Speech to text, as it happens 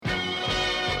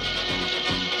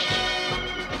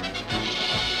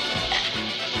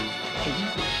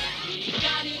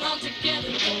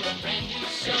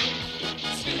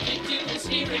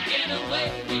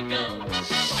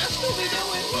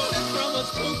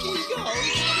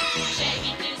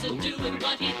and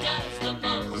what he does the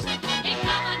most. Hey,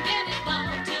 come on, get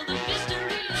involved till the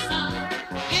mystery is solved.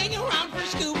 Hang around for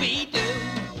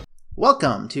Scooby-Doo.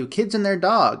 Welcome to Kids and Their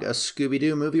Dog, a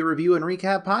Scooby-Doo movie review and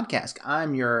recap podcast.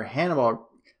 I'm your Hannibal...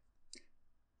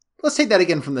 Let's take that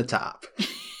again from the top.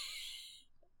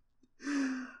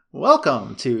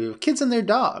 Welcome to Kids and Their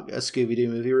Dog, a Scooby-Doo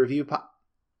movie review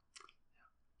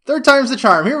Third time's the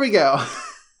charm. Here we go.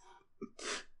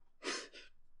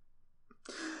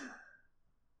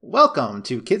 Welcome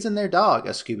to Kids and Their Dog, a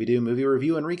Scooby-Doo movie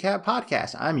review and recap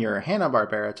podcast. I'm your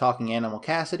Hanna-Barbera talking animal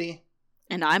Cassidy.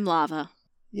 And I'm Lava.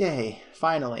 Yay,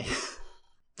 finally.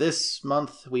 This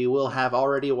month we will have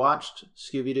already watched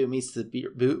Scooby-Doo Meets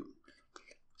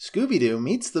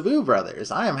the Boo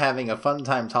Brothers. I am having a fun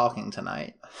time talking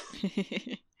tonight.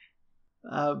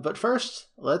 But first,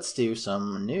 let's do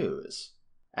some news.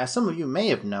 As some of you may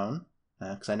have known,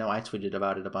 because I know I tweeted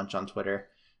about it a bunch on Twitter,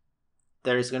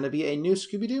 there's going to be a new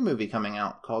Scooby-Doo movie coming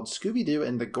out called Scooby-Doo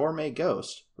and the Gourmet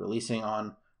Ghost, releasing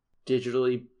on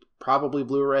digitally, probably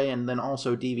Blu-ray, and then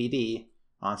also DVD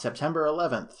on September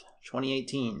 11th,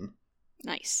 2018.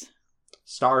 Nice.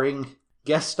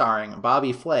 Guest starring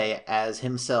Bobby Flay as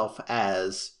himself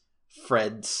as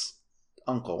Fred's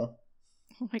uncle.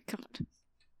 Oh my god.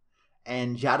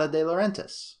 And Giada De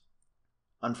Laurentiis.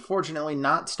 Unfortunately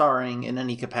not starring in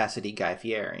any capacity Guy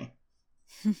Fieri.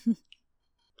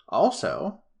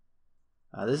 Also,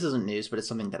 this isn't news, but it's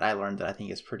something that I learned that I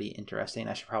think is pretty interesting.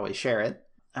 I should probably share it.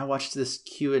 I watched this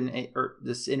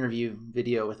this interview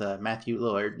video with Matthew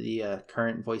Lillard, the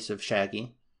current voice of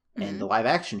Shaggy, and the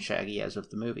live-action Shaggy as of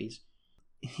the movies.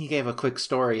 He gave a quick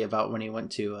story about when he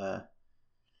went to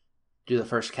do the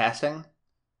first casting,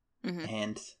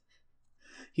 and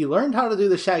he learned how to do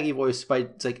the Shaggy voice by,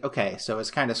 it's like, okay, so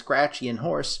it's kind of scratchy and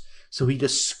hoarse, so he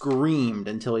just screamed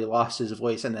until he lost his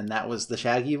voice, and then that was the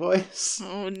Shaggy voice.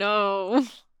 Oh no.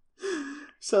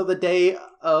 So the day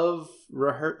of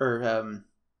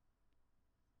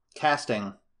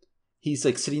casting, he's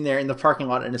like sitting there in the parking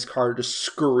lot in his car just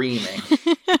screaming.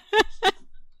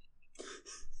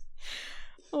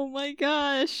 Oh my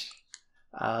gosh.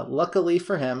 Luckily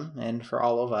for him and for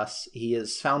all of us, he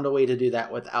has found a way to do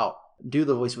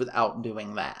the voice without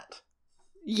doing that.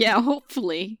 Yeah,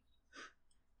 hopefully.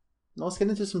 Let's get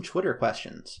into some Twitter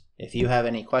questions. If you have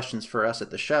any questions for us at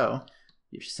the show,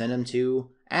 you should send them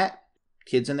to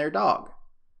 @KidsAndTheirDog.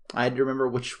 I had to remember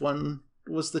which one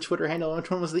was the Twitter handle and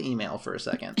which one was the email for a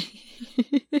second.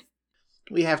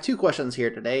 We have 2 questions here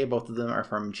today. Both of them are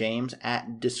from James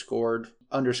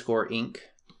 @Discord_Inc.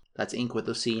 That's ink with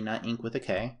a C, not ink with a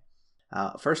K.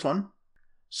 First one.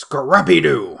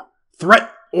 Scrappy-Doo,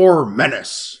 threat or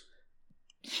menace?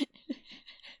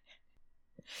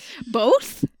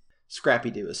 Both?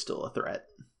 Scrappy-Doo is still a threat.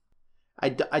 I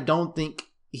don't think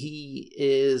he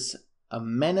is a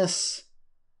menace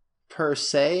per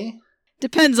se.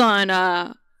 Depends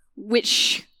on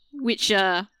which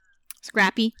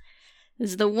Scrappy.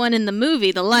 Is the one in the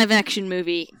movie, the live-action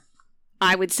movie,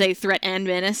 I would say threat and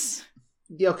menace.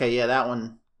 Okay, yeah, that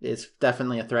one is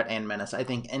definitely a threat and menace. I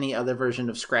think any other version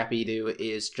of Scrappy-Doo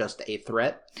is just a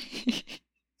threat.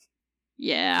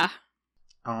 Yeah.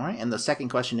 Alright, and the second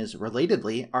question is,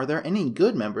 relatedly, are there any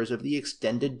good members of the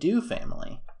extended Doo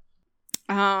family?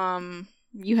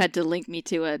 You had to link me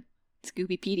to a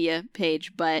Scoobypedia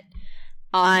page, but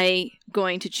I'm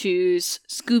going to choose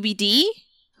Scooby-Dee,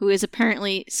 who is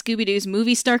apparently Scooby-Doo's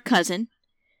movie star cousin,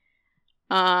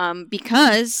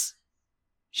 because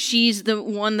she's the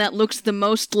one that looks the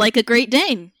most like a Great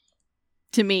Dane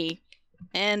to me,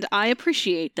 and I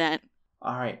appreciate that.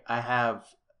 Alright, I have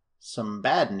some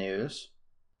bad news.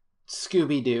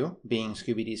 Scooby-Doo, being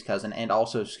Scooby-Doo's cousin, and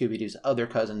also Scooby-Doo's other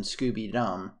cousin,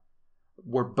 Scooby-Dum,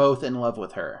 were both in love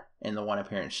with her in the one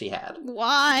appearance she had.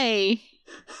 Why?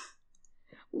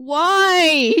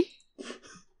 Why?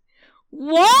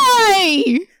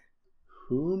 Why?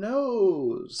 Who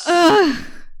knows?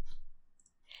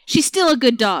 She's still a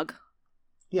good dog.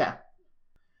 Yeah.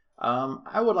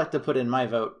 I would like to put in my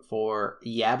vote for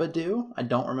Yabba-Doo. I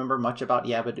don't remember much about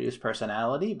Yabba-Doo's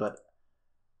personality, but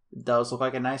it does look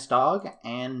like a nice dog,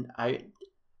 and I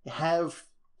have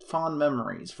fond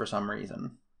memories for some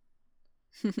reason.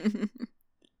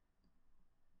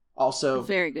 Also,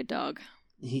 very good dog.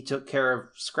 He took care of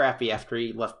Scrappy after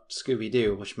he left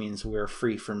Scooby-Doo, which means we're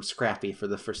free from Scrappy for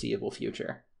the foreseeable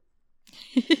future.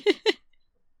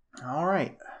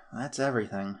 Alright, that's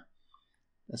everything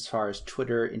as far as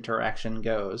Twitter interaction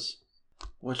goes.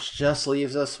 Which just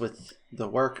leaves us with the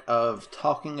work of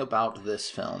talking about this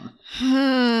film.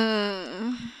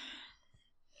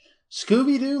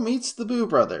 Scooby-Doo Meets the Boo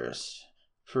Brothers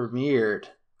premiered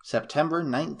September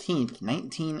 19th,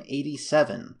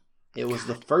 1987, It was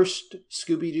the first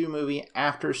Scooby-Doo movie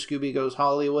after Scooby Goes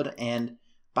Hollywood, and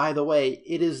by the way,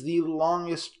 it is the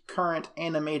longest current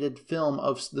animated film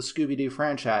of the Scooby-Doo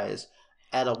franchise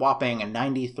at a whopping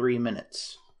 93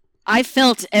 minutes. I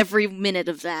felt every minute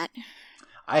of that.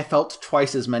 I felt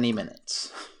twice as many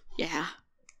minutes. Yeah.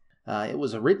 It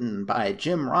was written by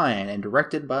Jim Ryan and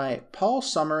directed by Paul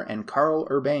Summer and Carl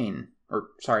Urban.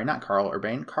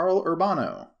 Carl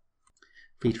Urbano.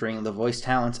 Featuring the voice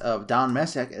talents of Don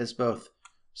Messick as both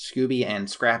Scooby and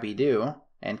Scrappy-Doo,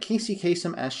 and Casey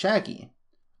Kasem as Shaggy.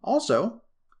 Also,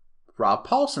 Rob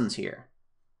Paulson's here.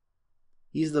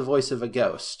 He's the voice of a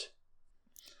ghost.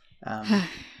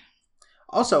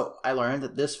 Also, I learned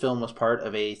that this film was part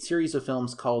of a series of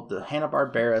films called the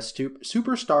Hanna-Barbera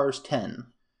Superstars 10,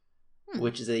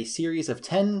 which is a series of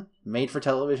 10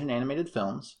 made-for-television animated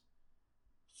films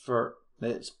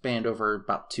that spanned over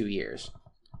about 2 years.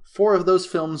 4 of those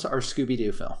films are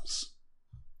Scooby-Doo films.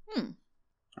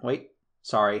 Wait,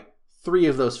 sorry. 3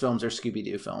 of those films are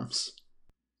Scooby-Doo films.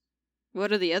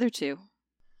 What are the other 2?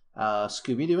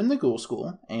 Scooby-Doo and the Ghoul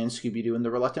School, and Scooby-Doo and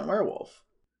the Reluctant Werewolf.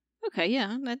 Okay,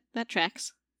 yeah, that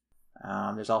tracks.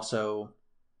 There's also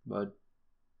a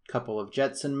couple of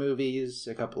Jetson movies,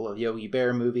 a couple of Yogi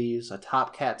Bear movies, a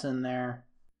Top Cat's in there.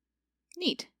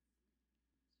 Neat.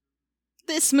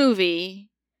 This movie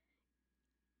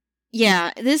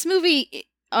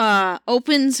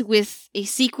opens with a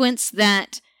sequence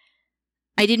that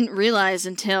I didn't realize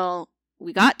until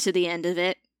we got to the end of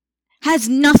it has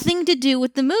nothing to do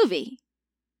with the movie.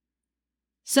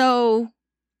 So,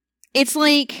 it's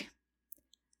like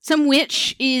some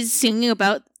witch is singing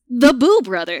about the Boo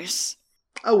Brothers.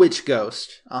 A witch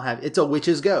ghost. It's a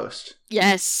witch's ghost.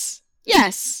 Yes.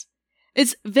 Yes.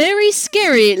 It's very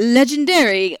scary,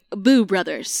 legendary Boo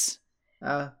Brothers.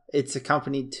 It's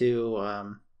accompanied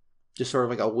to just sort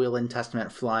of like a will and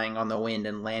testament flying on the wind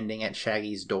and landing at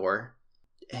Shaggy's door.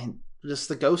 And just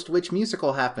the Ghost Witch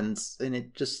musical happens, and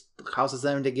it just causes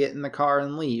them to get in the car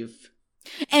and leave.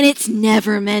 And it's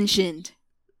never mentioned.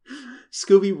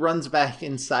 Scooby runs back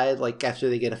inside like after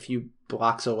they get a few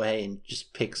blocks away and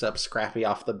just picks up Scrappy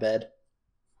off the bed.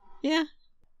 Yeah.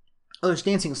 Oh, there's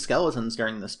dancing skeletons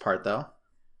during this part, though.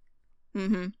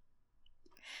 Mm-hmm.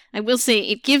 I will say,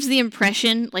 it gives the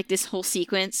impression, like this whole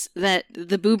sequence, that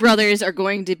the Boo Brothers are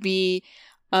going to be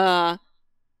the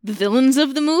villains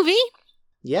of the movie.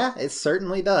 Yeah, it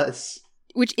certainly does.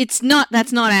 Which that's not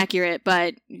accurate,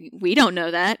 but we don't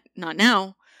know that. Not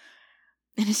now.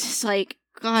 And it's just like,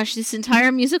 gosh, this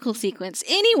entire musical sequence.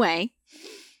 Anyway.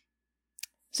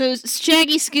 So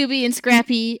Shaggy, Scooby, and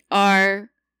Scrappy are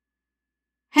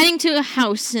heading to a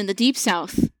house in the Deep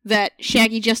South that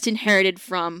Shaggy just inherited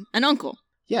from an uncle.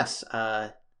 Yes,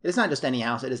 it's not just any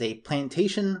house, it is a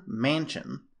plantation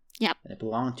mansion. Yep. And it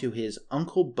belonged to his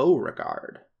Uncle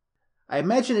Beauregard. I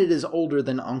imagine it is older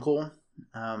than Uncle.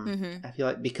 I feel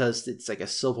like because it's like a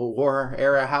Civil War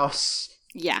era house.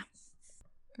 Yeah.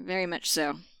 Very much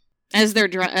so. As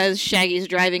Shaggy's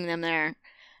driving them there,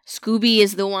 Scooby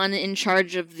is the one in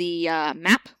charge of the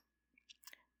map,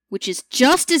 which is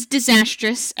just as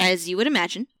disastrous as you would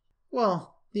imagine.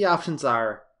 Well, the options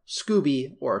are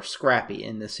Scooby or Scrappy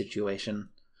in this situation.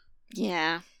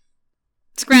 Yeah.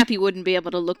 Scrappy wouldn't be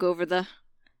able to look over the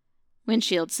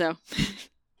windshield, so...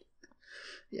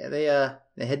 Yeah,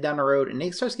 they head down the road, and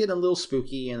it starts getting a little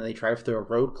spooky, and they drive through a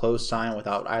road closed sign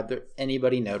without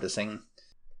anybody noticing.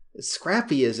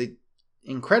 Scrappy is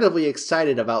incredibly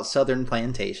excited about southern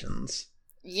plantations.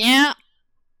 Yeah.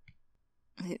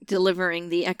 Delivering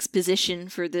the exposition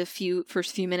for the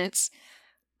first few minutes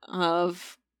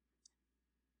of,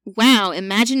 wow,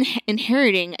 imagine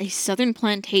inheriting a southern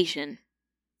plantation.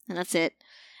 And that's it.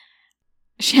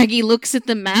 Shaggy looks at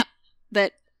the map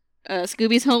that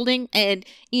Scooby's holding and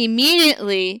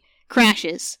immediately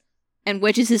crashes and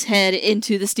wedges his head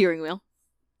into the steering wheel.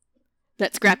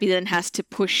 That Scrappy then has to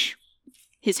push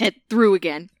his head through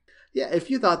again. Yeah,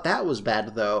 if you thought that was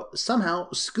bad, though,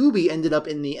 somehow Scooby ended up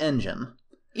in the engine.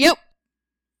 Yep.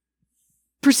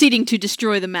 Proceeding to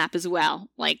destroy the map as well.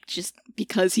 Like, just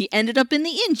because he ended up in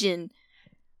the engine.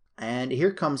 And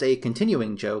here comes a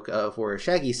continuing joke of where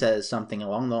Shaggy says something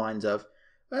along the lines of,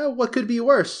 well, what could be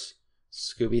worse?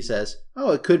 Scooby says,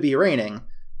 oh, it could be raining.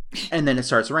 And then it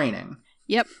starts raining.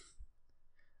 Yep.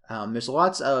 There's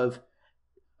lots of,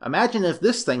 imagine if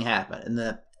this thing happened,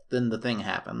 and then the thing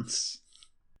happens.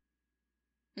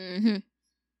 Mm-hmm.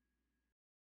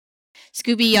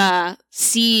 Scooby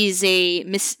sees a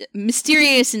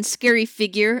mysterious and scary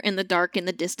figure in the dark in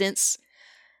the distance.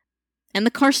 And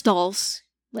the car stalls,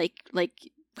 like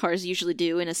cars usually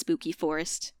do in a spooky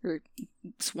forest or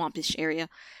swampish area.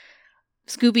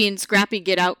 Scooby and Scrappy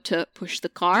get out to push the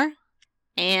car,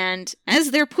 And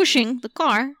as they're pushing the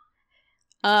car,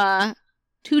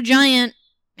 two giant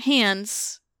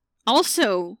hands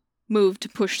also move to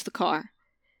push the car.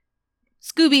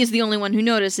 Scooby is the only one who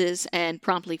notices and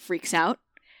promptly freaks out.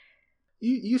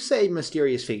 You say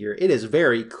mysterious figure. It is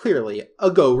very clearly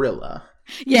a gorilla.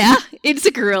 Yeah, it's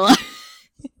a gorilla.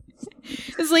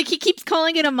 It's like he keeps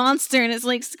calling it a monster, and it's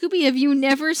like, Scooby, have you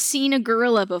never seen a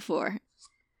gorilla before?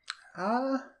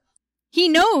 He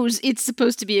knows it's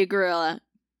supposed to be a gorilla,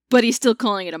 but he's still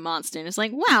calling it a monster, and it's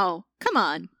like, wow, come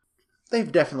on.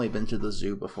 They've definitely been to the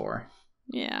zoo before.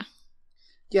 Yeah.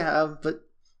 Yeah, but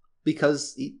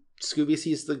because Scooby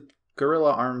sees the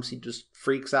gorilla arms, he just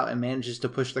freaks out and manages to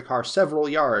push the car several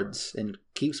yards and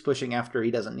keeps pushing after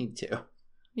he doesn't need to.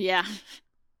 Yeah.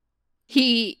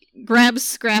 He grabs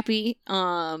Scrappy,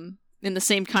 in the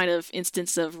same kind of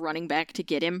instance of running back to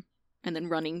get him, and then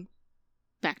running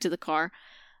back to the car,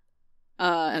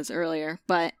 as earlier.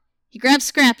 But he grabs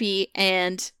Scrappy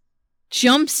and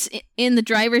jumps in the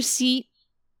driver's seat,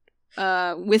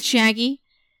 with Shaggy,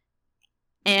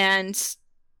 and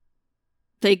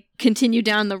they continue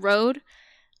down the road,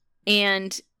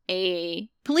 and a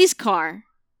police car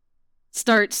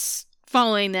starts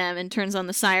following them and turns on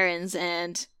the sirens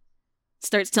and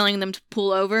starts telling them to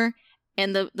pull over,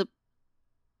 and the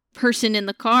person in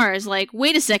the car is like,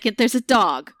 wait a second, there's a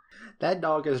dog. That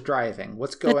dog is driving.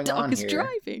 What's going on here? That dog is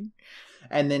driving.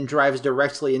 And then drives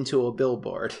directly into a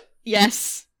billboard.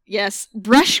 Yes.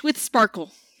 Brush with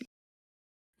Sparkle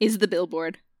is the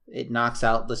billboard. It knocks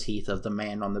out the teeth of the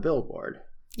man on the billboard.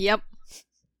 Yep.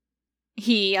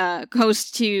 He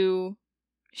goes to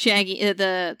Shaggy,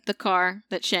 the car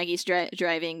that Shaggy's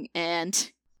driving,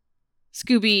 and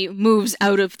Scooby moves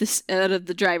out of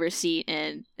the driver's seat,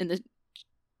 and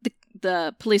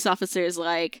the police officer is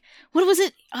like, what was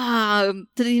it?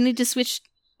 Did he need to switch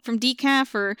from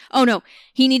decaf, or... Oh no,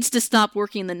 he needs to stop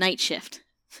working the night shift.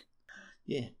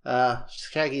 Yeah.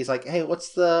 Shaggy's like, hey,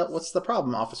 what's the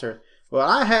problem, officer? Well,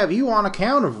 I have you on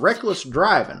account of reckless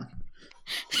driving,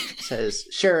 says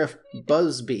Sheriff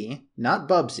Busby, not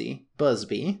Bubsy,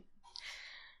 Busby.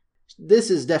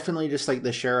 This is definitely just like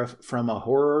the sheriff from a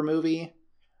horror movie.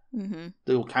 Mm-hmm.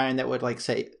 The kind that would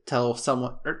tell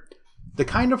someone, the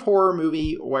kind of horror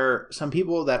movie where some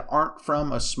people that aren't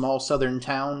from a small southern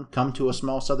town come to a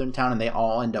small southern town and they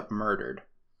all end up murdered.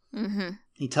 Mm-hmm.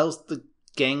 He tells the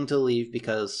gang to leave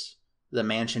because the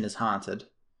mansion is haunted.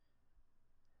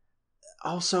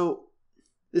 Also,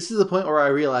 this is the point where I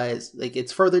realize,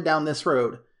 it's further down this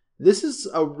road. This is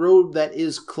a road that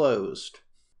is closed.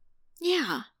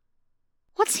 Yeah.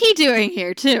 What's he doing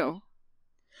here, too?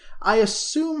 I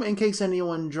assume in case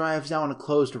anyone drives down a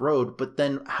closed road, but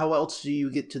then how else do you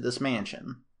get to this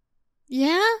mansion?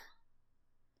 Yeah?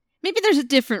 Maybe there's a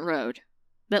different road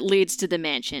that leads to the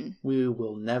mansion. We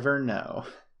will never know.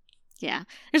 Yeah.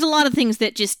 There's a lot of things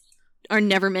that just are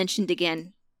never mentioned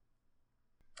again.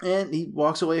 And he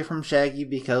walks away from Shaggy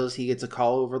because he gets a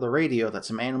call over the radio that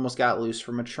some animals got loose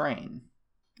from a train.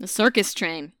 The circus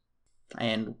train.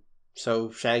 And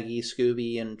so Shaggy,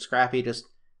 Scooby, and Scrappy just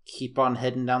keep on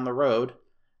heading down the road,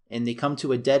 and they come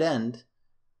to a dead end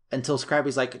until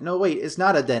Scrappy's like, no, wait, it's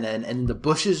not a dead end, and the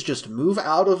bushes just move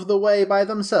out of the way by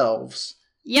themselves.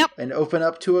 Yep. And open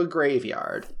up to a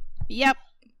graveyard. Yep.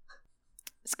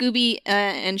 Scooby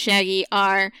and Shaggy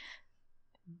are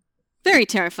very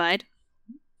terrified,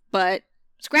 but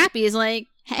Scrappy is like,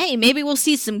 hey, maybe we'll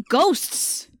see some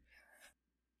ghosts.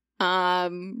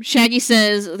 Shaggy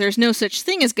says there's no such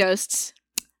thing as ghosts.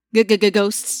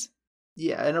 Ghosts.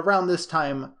 Yeah, and around this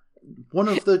time, one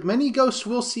of the many ghosts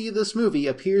we'll see in this movie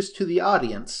appears to the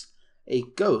audience. A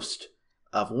ghost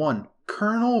of one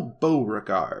Colonel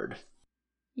Beauregard.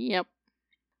 Yep.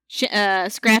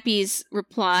 Scrappy's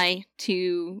reply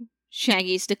to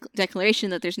Shaggy's declaration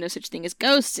that there's no such thing as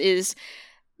ghosts is,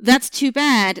 that's too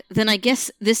bad, then I guess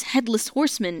this headless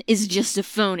horseman is just a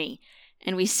phony.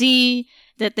 And we see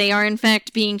that they are in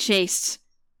fact being chased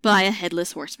by a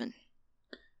headless horseman.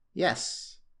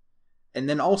 Yes. And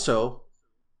then also,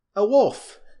 a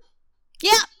wolf.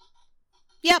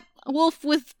 Yep. A wolf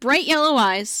with bright yellow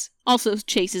eyes also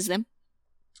chases them.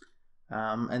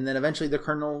 And then eventually the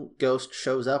Colonel Ghost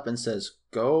shows up and says,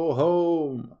 go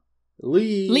home.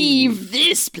 Leave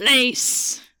this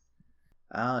place.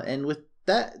 And with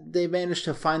that, they manage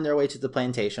to find their way to the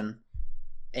plantation.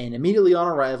 And immediately on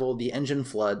arrival, the engine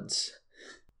floods.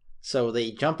 So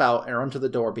they jump out and run to the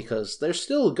door because there's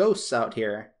still ghosts out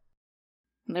here.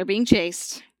 They're being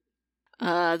chased.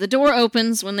 The door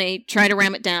opens when they try to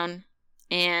ram it down,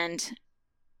 and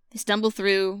they stumble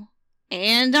through,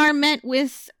 and are met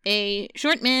with a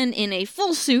short man in a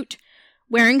full suit,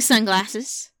 wearing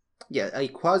sunglasses. Yeah, a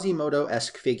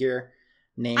Quasimodo-esque figure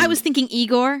named... I was thinking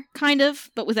Igor, kind of,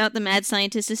 but without the mad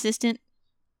scientist assistant.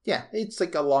 Yeah, it's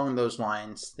like along those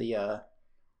lines. The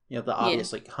the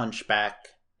obvious like hunchback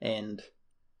and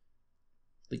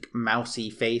like mousy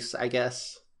face, I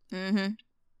guess.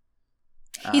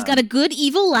 Mm-hmm. He's got a good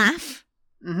evil laugh.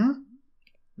 Mm-hmm.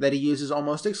 That he uses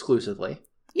almost exclusively.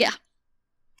 Yeah.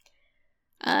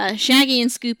 Shaggy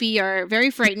and Scoopy are very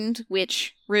frightened,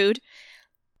 which, rude.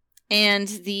 And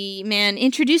the man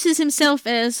introduces himself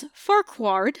as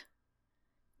Farquaad,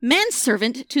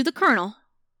 manservant to the Colonel.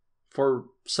 For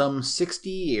some 60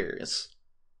 years.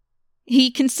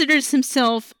 He considers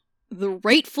himself the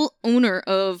rightful owner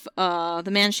of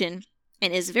the mansion,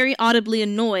 and is very audibly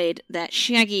annoyed that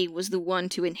Shaggy was the one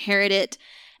to inherit it,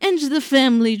 and the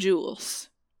family jewels.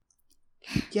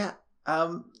 Yeah,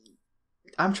 I'm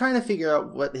trying to figure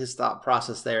out what his thought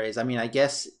process there is. I mean, I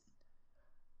guess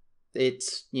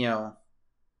it's,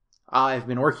 I've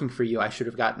been working for you, I should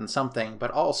have gotten something,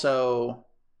 but also,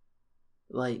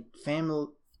 like, family...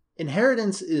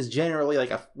 Inheritance is generally,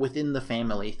 like, a within the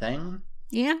family thing.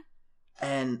 Yeah.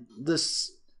 And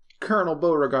this Colonel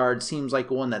Beauregard seems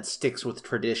like one that sticks with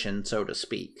tradition, so to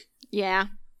speak. Yeah.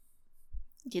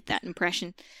 Get that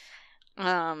impression.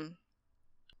 Also,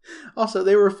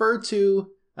 they refer to,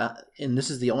 and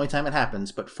this is the only time it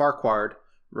happens, but Farquaad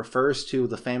refers to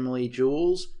the family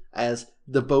jewels as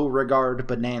the Beauregard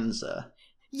Bonanza.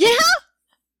 Yeah!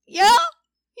 Yeah!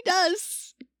 He does!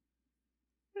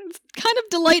 It's kind of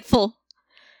delightful.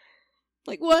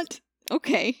 Like, what?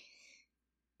 Okay.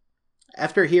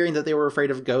 After hearing that they were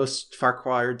afraid of ghosts,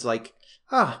 Farquaad's like,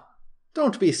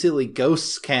 don't be silly,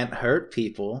 ghosts can't hurt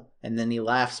people. And then he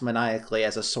laughs maniacally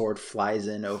as a sword flies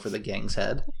in over the gang's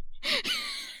head.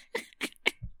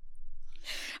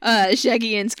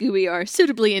 Shaggy and Scooby are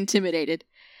suitably intimidated.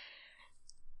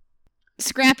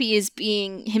 Scrappy is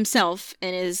being himself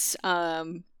and is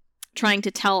trying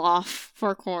to tell off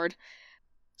Farquaad.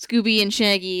 Scooby and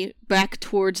Shaggy back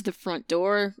towards the front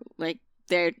door, like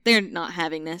they're not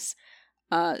having this.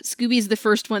 Scooby's the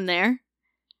first one there.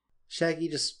 Shaggy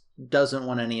just doesn't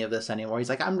want any of this anymore. He's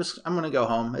like, I'm gonna go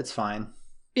home. It's fine.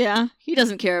 Yeah, he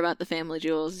doesn't care about the family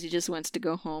jewels. He just wants to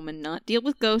go home and not deal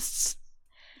with ghosts.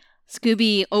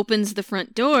 Scooby opens the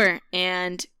front door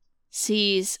and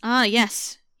sees,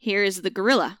 yes, here is the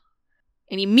gorilla.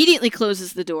 And he immediately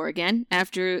closes the door again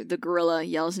after the gorilla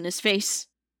yells in his face.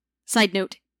 Side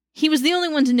note, he was the only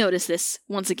one to notice this,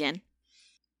 once again.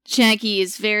 Shaggy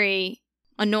is very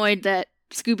annoyed that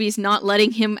Scooby's not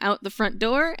letting him out the front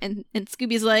door, and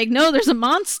Scooby's like, no, there's a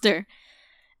monster!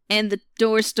 And the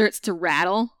door starts to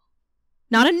rattle.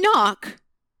 Not a knock,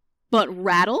 but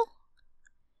rattle.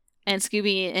 And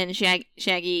Scooby and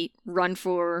Shaggy run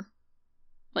for,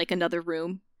 like, another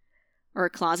room, or a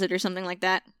closet or something like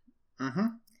that. Mm-hmm.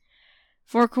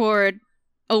 Farquaad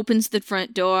opens the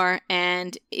front door,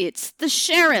 and it's the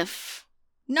sheriff,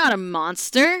 not a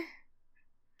monster.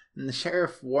 And the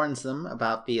sheriff warns them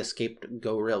about the escaped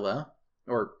gorilla,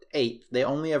 or ape. They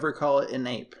only ever call it an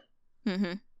ape.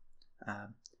 Mm-hmm.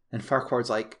 And Farquaad's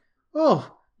like,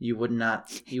 oh, you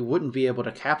wouldn't be able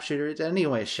to capture it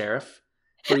anyway, Sheriff.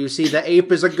 For you see, the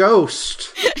ape is a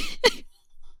ghost.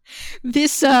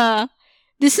 This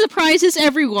surprises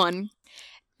everyone,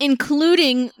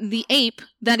 including the ape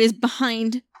that is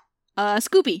behind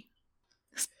Scooby.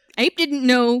 Ape didn't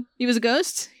know he was a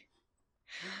ghost.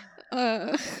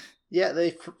 Yeah,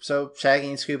 so Shaggy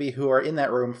and Scooby, who are in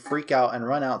that room, freak out and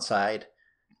run outside.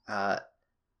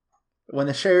 When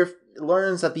the sheriff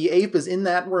learns that the ape is in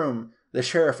that room, the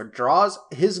sheriff draws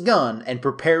his gun and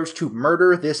prepares to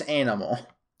murder this animal.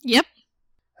 Yep.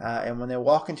 And when they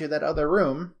walk into that other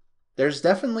room, there's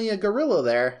definitely a gorilla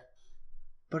there,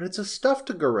 but it's a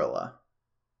stuffed gorilla.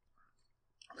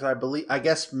 Because I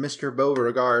guess Mr.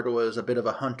 Beauregard was a bit of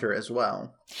a hunter as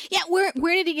well. Yeah,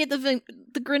 where did he get the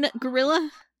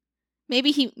gorilla?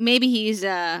 Maybe he's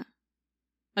a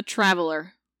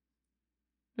traveler.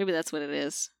 Maybe that's what it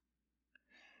is.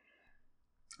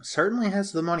 Certainly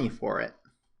has the money for it.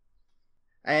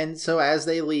 And so as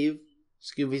they leave,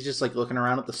 Scooby's just like looking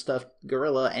around at the stuffed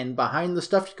gorilla, and behind the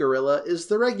stuffed gorilla is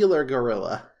the regular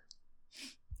gorilla.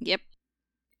 Yep.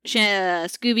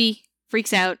 Scooby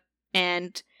freaks out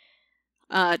and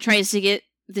tries to get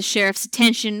the sheriff's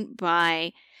attention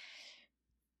by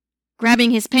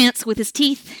grabbing his pants with his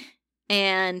teeth,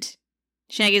 and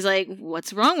Shaggy's like,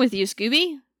 what's wrong with you,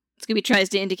 Scooby? Scooby tries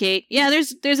to indicate, yeah,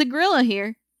 there's a gorilla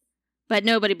here. But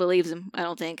nobody believes him, I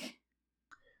don't think.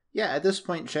 Yeah, at this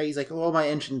point, Shaggy's like, well, my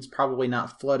engine's probably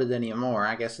not flooded anymore.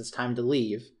 I guess it's time to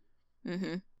leave.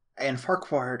 Mm-hmm. And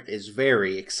Farquaad is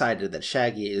very excited that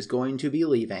Shaggy is going to be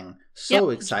leaving. So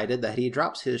excited that he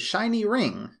drops his shiny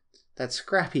ring that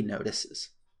Scrappy notices.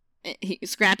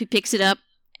 Scrappy picks it up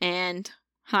and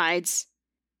hides.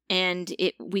 And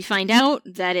we find out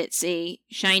that it's a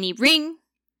shiny ring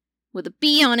with a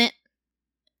B on it.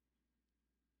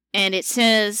 And it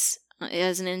says,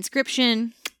 as an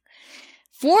inscription,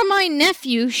 "For my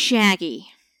nephew, Shaggy."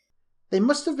 They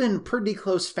must have been pretty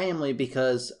close family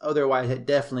because otherwise it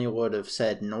definitely would have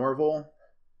said Norval.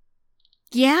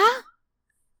 Yeah?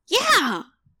 Yeah!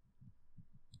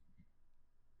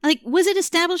 Like, was it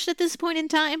established at this point in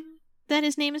time that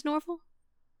his name is Norval?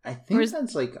 I think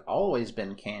that's like always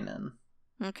been canon.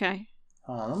 Okay.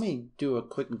 Let me do a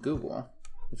quick Google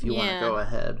if you want to go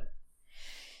ahead.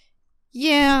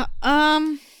 Yeah,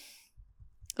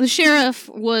 the sheriff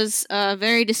was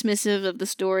very dismissive of the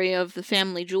story of the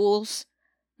family jewels.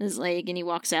 His leg, and he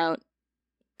walks out.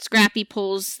 Scrappy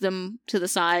pulls them to the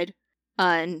side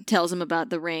and tells them about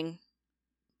the ring.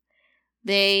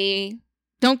 They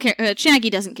don't care. Shaggy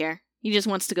doesn't care. He just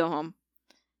wants to go home.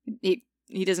 He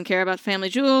doesn't care about family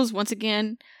jewels, once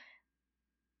again.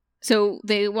 So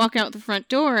they walk out the front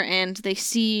door, and they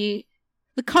see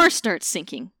the car starts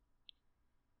sinking.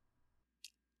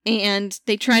 And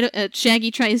they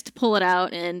Shaggy tries to pull it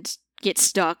out and gets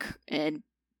stuck, and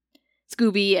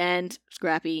Scooby and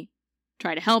Scrappy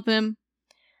try to help him.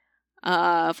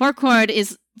 Farquaad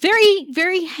is very,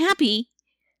 very happy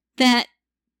that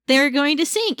they're going to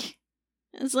sink.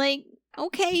 It's like,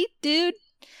 okay, dude.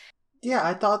 Yeah,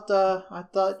 I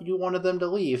thought you wanted them to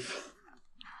leave.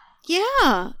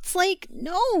 Yeah, it's like,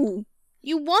 no,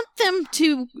 you want them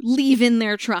to leave in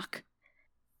their truck.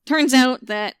 Turns out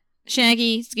that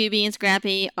Shaggy, Scooby, and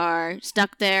Scrappy are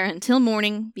stuck there until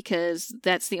morning because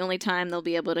that's the only time they'll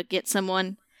be able to get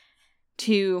someone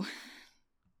to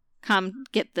come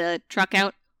get the truck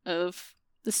out of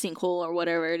the sinkhole or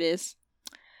whatever it is.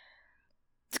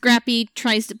 Scrappy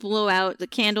tries to blow out the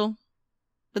candle,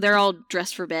 but they're all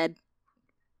dressed for bed.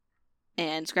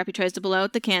 And Scrappy tries to blow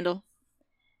out the candle,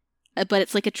 but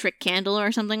it's like a trick candle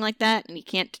or something like that, and you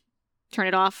can't turn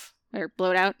it off or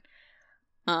blow it out.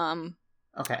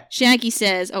 Okay. Shaggy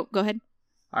says, oh, go ahead.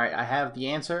 Alright, I have the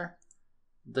answer.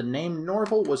 The name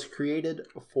Norval was created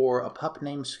for a pup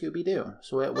named Scooby-Doo,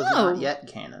 so it was not yet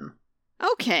canon.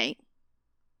 Okay.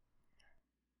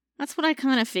 That's what I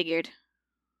kind of figured.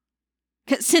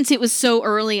 Since it was so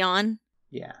early on.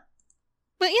 Yeah.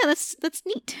 But yeah, that's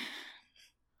neat.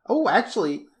 Oh,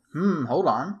 actually, hold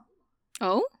on.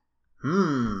 Oh?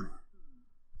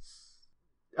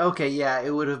 Okay, yeah,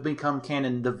 it would have become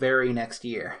canon the very next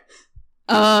year.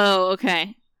 Oh,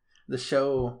 okay. The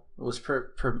show was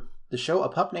the show A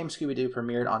Pup Named Scooby-Doo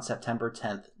premiered on September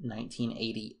 10th,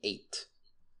 1988,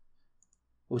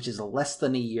 which is less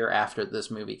than a year after this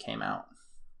movie came out.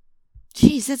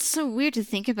 Jeez, that's so weird to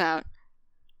think about.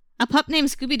 A Pup Named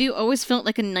Scooby-Doo always felt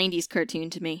like a 90s cartoon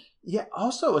to me. Yeah,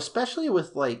 also, especially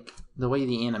with, like, the way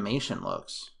the animation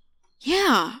looks.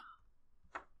 Yeah.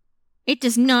 It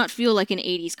does not feel like an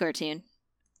 80s cartoon.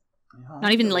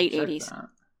 Not even late 80s. That.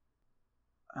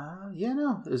 Yeah,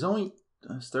 no. It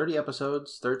was 30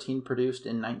 episodes, 13 produced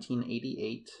in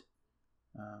 1988.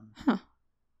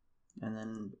 And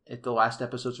then the last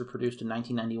episodes were produced in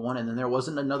 1991, and then there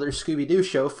wasn't another Scooby-Doo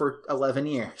show for 11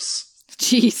 years.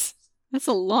 Jeez. That's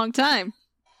a long time.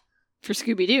 For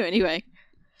Scooby-Doo, anyway.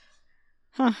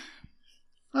 Huh.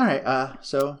 Alright,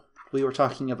 so we were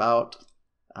talking about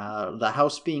the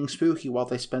house being spooky while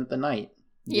they spent the night.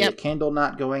 The candle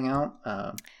not going out.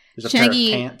 There's a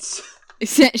Shaggy, pair of pants.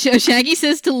 Shaggy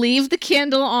says to leave the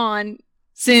candle on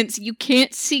since you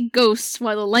can't see ghosts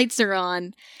while the lights are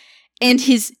on. And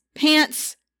his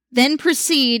pants then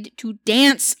proceed to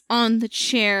dance on the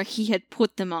chair he had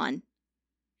put them on.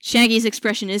 Shaggy's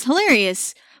expression is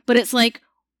hilarious, but it's like,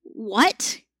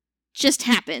 what just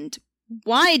happened?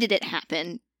 Why did it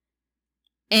happen?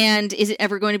 And is it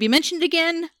ever going to be mentioned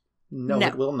again? No,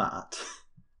 it will not.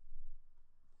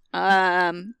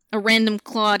 A random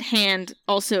clawed hand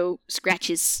also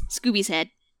scratches Scooby's head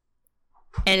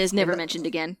and is never mentioned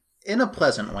again. In a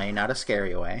pleasant way, not a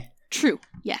scary way. True,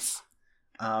 yes.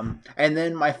 And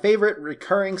then my favorite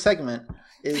recurring segment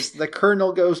is the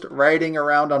Colonel Ghost riding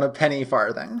around on a penny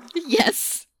farthing.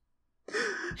 Yes.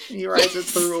 He rides it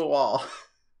through a wall.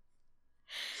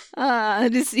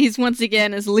 He's once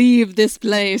again as leave this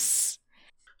place.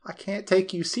 I can't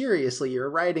take you seriously. You're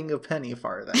riding a penny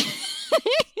farthing.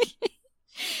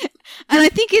 And I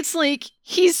think it's like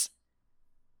he's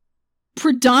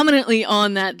predominantly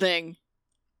on that thing.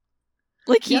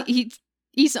 Like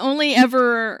he's only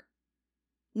ever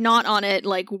not on it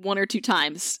like one or two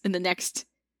times in the next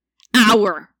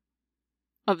hour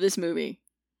of this movie.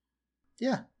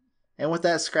 Yeah. And with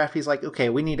that, Scrappy's like, okay,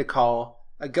 we need to call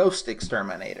a ghost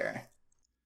exterminator.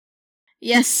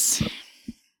 Yes.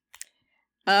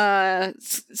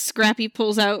 Scrappy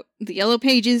pulls out the yellow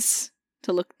pages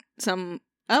to look some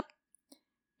up,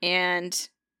 and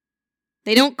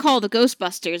they don't call the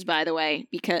Ghostbusters, by the way,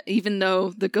 because even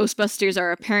though the Ghostbusters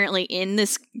are apparently in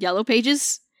this yellow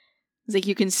pages, it's like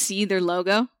you can see their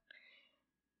logo.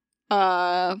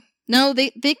 No,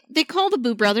 they call the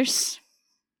Boo Brothers,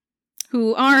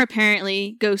 who are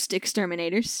apparently ghost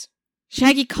exterminators.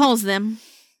 Shaggy calls them,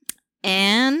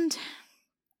 and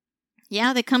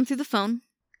yeah, they come through the phone.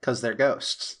 Because they're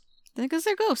ghosts. Because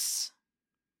they're ghosts.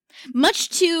 Much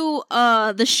to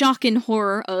the shock and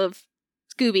horror of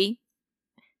Scooby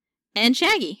and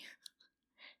Shaggy.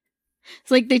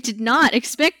 It's like they did not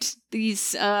expect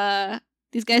these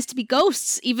guys to be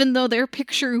ghosts, even though their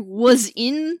picture was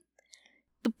in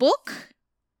the book.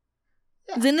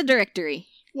 Yeah. It's in the directory.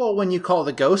 Well, when you call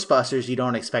the Ghostbusters, you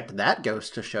don't expect that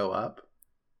ghost to show up.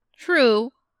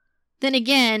 True. Then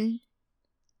again,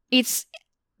 it's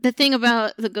the thing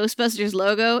about the Ghostbusters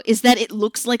logo is that it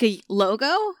looks like a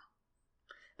logo.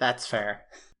 That's fair.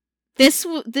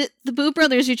 The Boo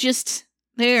Brothers are just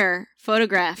there,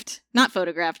 photographed. Not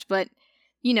photographed, but,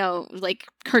 you know, like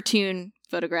cartoon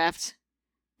photographed.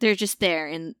 They're just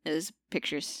there as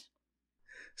pictures.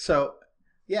 So,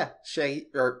 yeah, Shaggy,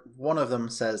 or one of them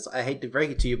says, I hate to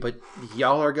break it to you, but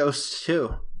y'all are ghosts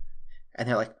too. And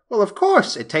they're like, well, of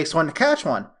course, it takes one to catch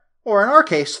one. Or in our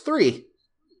case, 3.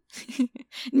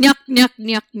 Nyuk, nyuk,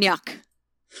 nyuk, nyuk.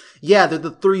 Yeah, they're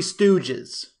the Three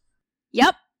Stooges.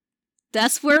 Yep.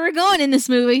 That's where we're going in this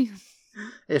movie.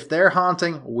 If they're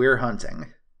haunting, we're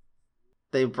hunting.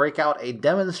 They break out a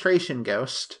demonstration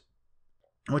ghost,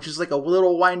 which is like a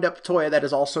little wind-up toy that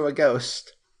is also a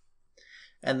ghost.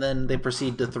 And then they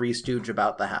proceed to Three Stooge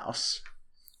about the house.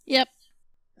 Yep.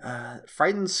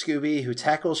 Frightened Scooby, who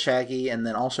tackles Shaggy, and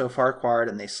then also Farquaad,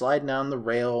 and they slide down the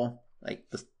rail, like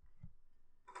the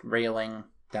railing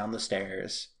down the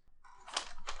stairs.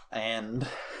 And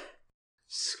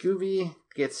Scooby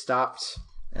gets stopped,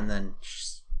 and then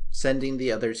sending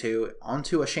the other two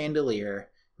onto a chandelier,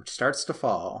 which starts to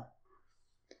fall.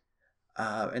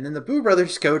 And then the Boo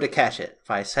Brothers go to catch it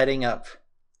by setting up...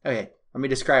 Okay, let me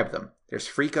describe them. There's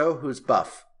Frico, who's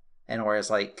buff, and wears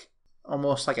like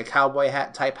almost like a cowboy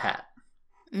hat type hat.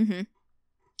 Mm-hmm.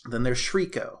 Then there's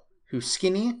Shriko, who's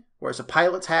skinny, wears a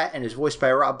pilot's hat, and is voiced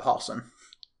by Rob Paulson.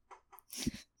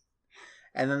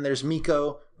 And then there's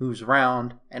Miko, who's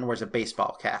round and wears a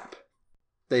baseball cap.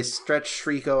 They stretch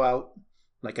Shriko out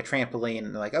like a trampoline,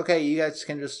 and they're like, okay, you guys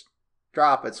can just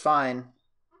drop, it's fine.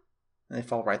 And they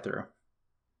fall right through.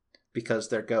 Because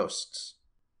they're ghosts.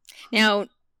 Now,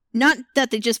 not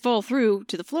that they just fall through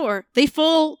to the floor, they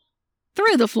fall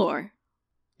through the floor.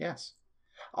 Yes.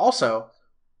 Also,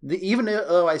 even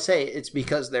though I say it's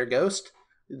because they're ghosts,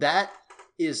 that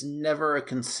is never a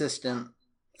consistent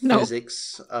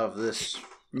physics of this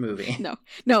movie. No.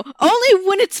 Only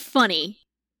when it's funny.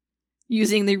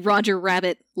 Using the Roger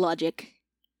Rabbit logic.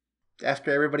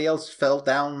 After everybody else fell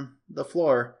down the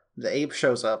floor, the ape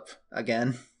shows up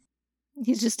again.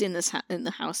 He's just in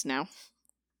the house now.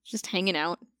 Just hanging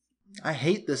out. I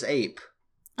hate this ape.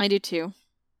 I do too.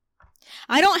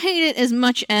 I don't hate it as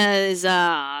much as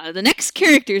the next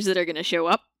characters that are going to show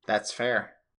up. That's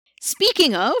fair.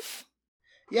 Speaking of...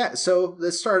 Yeah, so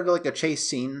this started like a chase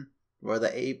scene where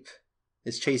the ape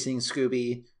is chasing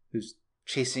Scooby, who's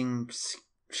chasing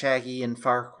Shaggy and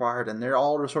Farquaad, and they're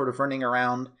all just sort of running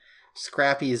around.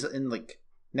 Scrappy's in like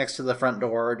next to the front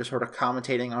door, just sort of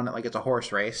commentating on it like it's a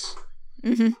horse race.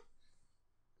 Mm-hmm.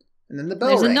 And then the bell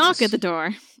There's rings. a knock at the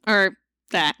door. Or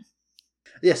that.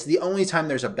 Yes, the only time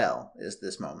there's a bell is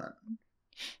this moment.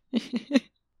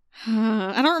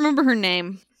 I don't remember her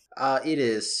name. It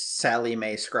is Sally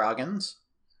Mae Scroggins.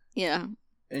 Yeah.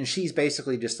 And she's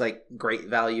basically just like Great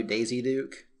Value Daisy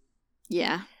Duke.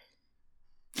 Yeah.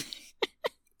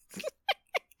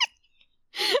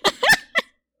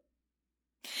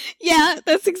 Yeah,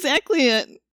 that's exactly it.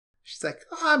 She's like,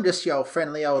 oh, I'm just your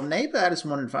friendly old neighbor. I just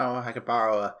wondered if I could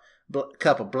borrow a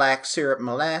cup of black syrup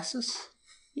molasses.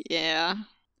 Yeah.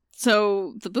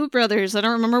 So, the Boo Brothers, I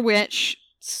don't remember which.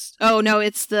 Oh, no,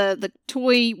 it's the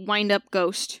toy wind-up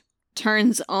ghost.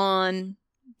 Turns on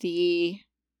the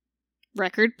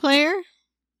record player,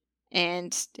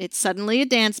 and it's suddenly a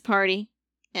dance party.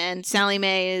 And Sally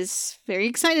Mae is very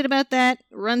excited about that,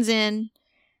 runs in,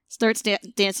 starts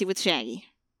dancing with Shaggy.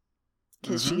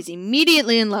 Because she's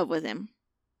immediately in love with him.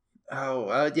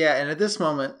 Oh, yeah, and at this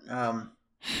moment,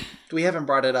 we haven't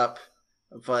brought it up,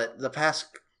 but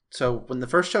so when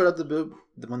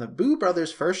the Boo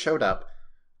Brothers first showed up,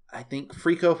 I think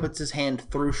Frico puts his hand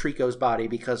through Shriko's body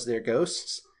because they're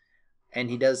ghosts. And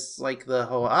he does like the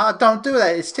whole, don't do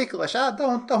that, it's ticklish,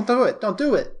 don't do it, don't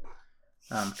do it.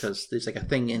 Because there's like a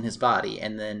thing in his body.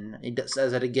 And then he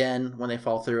says it again when they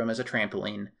fall through him as a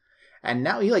trampoline. And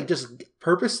now he like just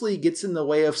purposely gets in the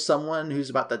way of someone who's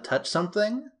about to touch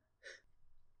something.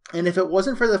 And if it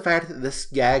wasn't for the fact that this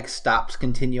gag stops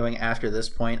continuing after this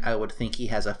point, I would think he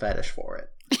has a fetish for it.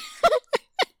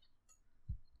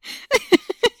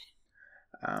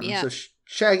 Yeah. So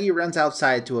Shaggy runs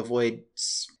outside to avoid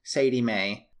Sadie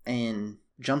Mae and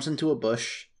jumps into a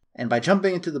bush. And by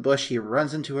jumping into the bush, he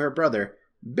runs into her brother,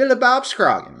 Billy Bob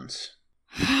Scroggins.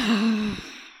 The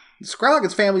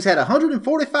Scroggins family's had a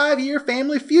 145-year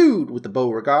family feud with the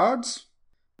Beauregards.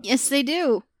 Yes, they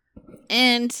do.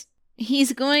 And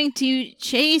he's going to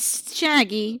chase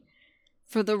Shaggy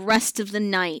for the rest of the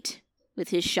night with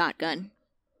his shotgun.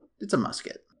 It's a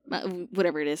musket.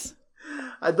 Whatever it is.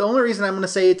 The only reason I'm going to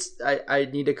say I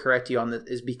need to correct you on this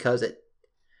is because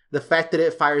the fact that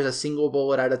it fires a single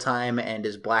bullet at a time and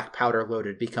is black powder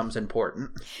loaded becomes important.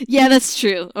 Yeah, that's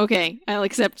true. Okay, I'll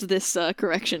accept this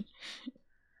correction.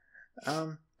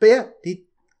 But yeah, he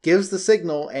gives the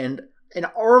signal and an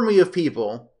army of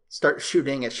people start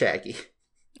shooting at Shaggy.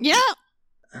 Yeah.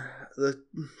 The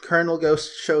Colonel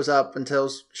Ghost shows up and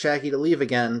tells Shaggy to leave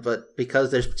again, but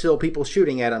because there's still people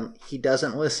shooting at him, he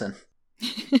doesn't listen.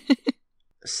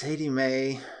 Sadie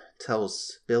Mae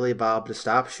tells Billy Bob to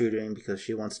stop shooting because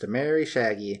she wants to marry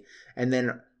Shaggy, and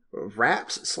then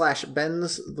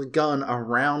wraps/bends the gun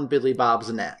around Billy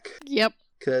Bob's neck. Yep.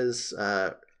 Because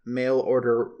mail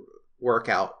order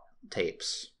workout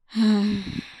tapes.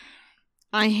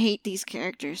 I hate these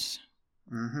characters.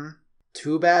 Mm-hmm.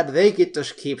 Too bad they get to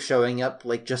keep showing up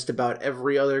like just about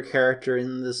every other character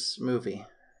in this movie.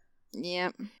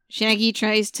 Yep. Shaggy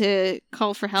tries to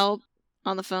call for help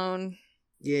on the phone.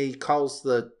 Yeah, he calls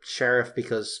the sheriff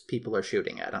because people are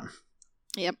shooting at him.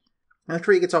 Yep.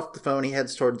 After he gets off the phone, he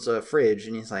heads towards a fridge,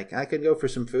 and he's like, I could go for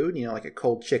some food, like a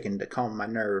cold chicken to calm my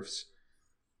nerves.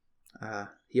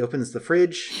 He opens the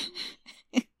fridge,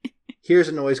 hears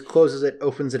a noise, closes it,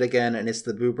 opens it again, and it's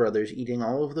the Boo Brothers eating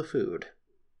all of the food.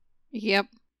 Yep.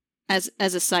 As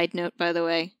a side note, by the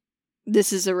way,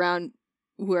 this is around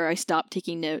where I stopped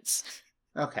taking notes.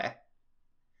 Okay.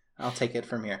 I'll take it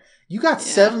from here. You got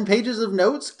 7 pages of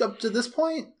notes up to this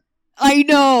point? I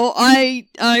know. I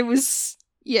was...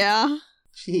 Yeah.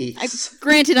 Jeez.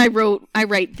 Granted, I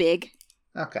write big.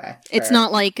 Okay. It's fair.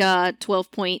 not like a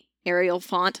 12-point Arial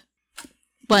font.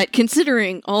 But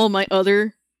considering all the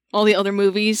other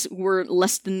movies were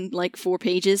less than like 4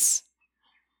 pages,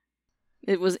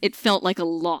 it felt like a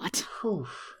lot. Whew.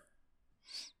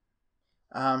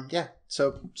 Yeah.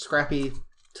 So Scrappy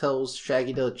tells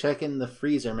Shaggy to check in the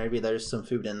freezer. Maybe there's some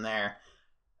food in there.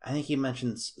 I think he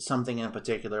mentions something in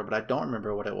particular, but I don't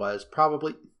remember what it was.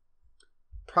 Probably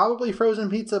frozen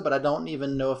pizza, but I don't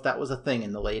even know if that was a thing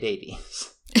in the late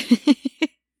 80s.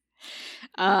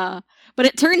 But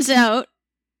it turns out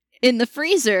in the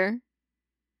freezer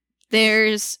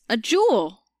there's a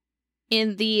jewel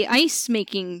in the ice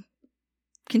making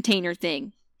container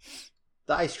thing.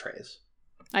 The ice trays.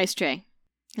 Ice tray.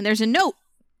 And there's a note.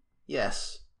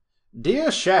 Yes.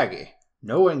 Dear Shaggy,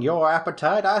 knowing your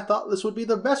appetite, I thought this would be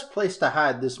the best place to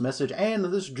hide this message and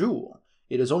this jewel.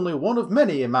 It is only one of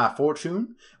many in my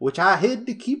fortune, which I hid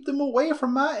to keep them away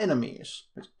from my enemies.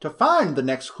 To find the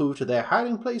next clue to their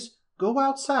hiding place, go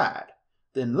outside.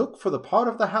 Then look for the part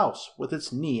of the house with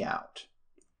its knee out.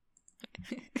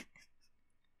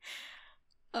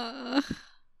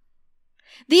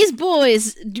 These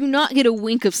boys do not get a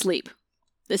wink of sleep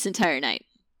this entire night.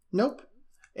 Nope.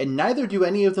 And neither do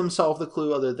any of them solve the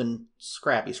clue other than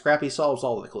Scrappy. Scrappy solves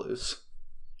all the clues.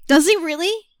 Does he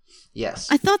really?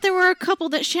 Yes. I thought there were a couple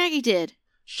that Shaggy did.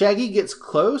 Shaggy gets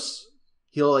close.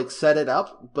 He'll set it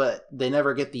up, but they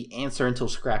never get the answer until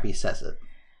Scrappy says it.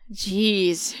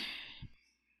 Jeez.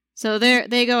 So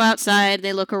they go outside,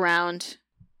 they look around.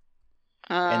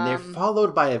 And they're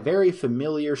followed by a very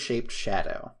familiar shaped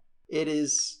shadow. It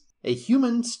is a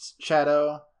human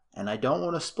shadow, and I don't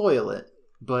want to spoil it,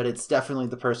 but it's definitely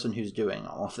the person who's doing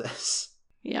all of this.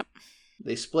 Yep.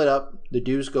 They split up. The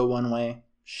dudes go one way.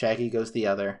 Shaggy goes the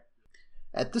other.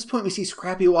 At this point, we see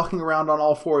Scrappy walking around on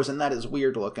all fours, and that is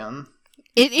weird looking.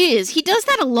 It is. He does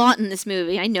that a lot in this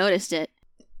movie. I noticed it.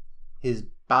 His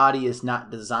body is not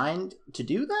designed to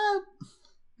do that.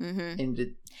 Mm-hmm.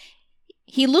 And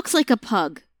he looks like a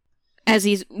pug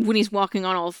when he's walking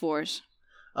on all fours.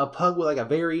 A pug with a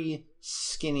very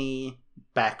skinny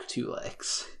back 2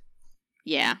 legs.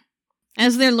 Yeah.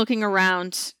 As they're looking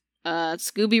around,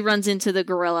 Scooby runs into the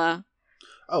gorilla.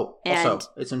 Oh, And-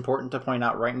 also, it's important to point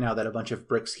out right now that a bunch of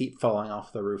bricks keep falling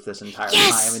off the roof this entire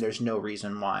Yes! time, and there's no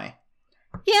reason why.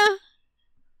 Yeah.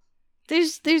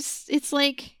 It's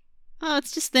like, oh,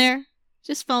 it's just there.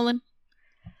 Just falling.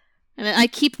 And I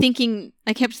kept thinking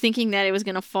that it was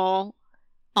going to fall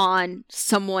on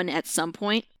someone at some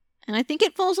point. And I think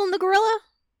it falls on the gorilla.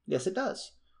 Yes, it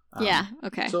does. Yeah,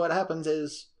 okay. So what happens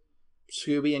is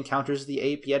Scooby encounters the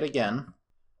ape yet again,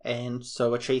 and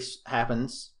so a chase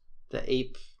happens.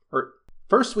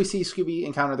 First we see Scooby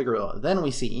encounter the gorilla, then we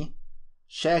see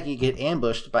Shaggy get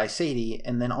ambushed by Sadie,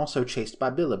 and then also chased by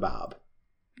Billy Bob.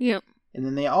 Yep. And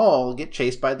then they all get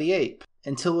chased by the ape,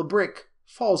 until a brick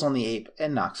falls on the ape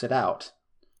and knocks it out.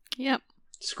 Yep.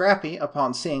 Scrappy,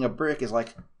 upon seeing a brick, is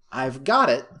like, I've got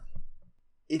it.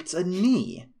 It's a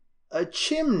knee. A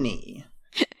chimney.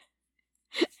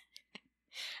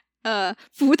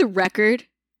 For the record,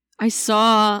 I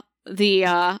saw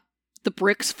the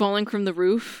bricks falling from the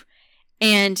roof,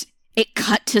 and it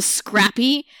cut to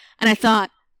Scrappy, and I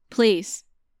thought, please.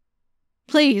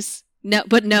 No,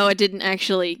 but no, it didn't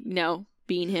actually,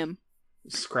 bean him.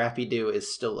 Scrappy Doo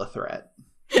is still a threat.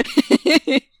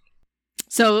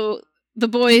 So, the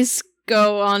boys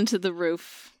go onto the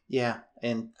roof. Yeah,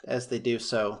 and as they do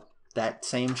so, that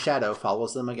same shadow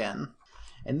follows them again.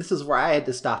 And this is where I had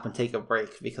to stop and take a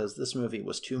break, because this movie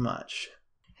was too much.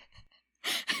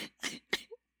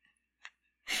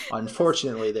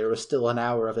 Unfortunately, there was still an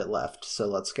hour of it left, so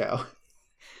let's go.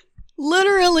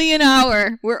 Literally an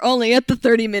hour. We're only at the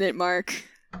 30-minute mark.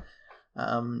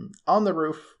 On the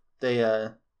roof, they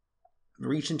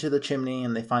reach into the chimney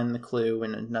and they find the clue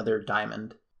in another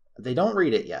diamond. They don't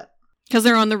read it yet. Because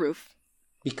they're on the roof.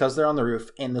 Because they're on the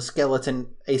roof, and a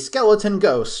skeleton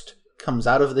ghost comes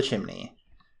out of the chimney.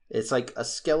 It's like a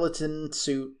skeleton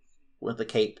suit with a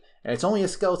cape. And it's only a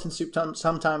skeleton suit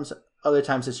sometimes, other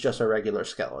times it's just a regular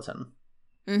skeleton.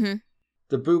 Mm-hmm.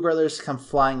 The Boo Brothers come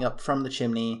flying up from the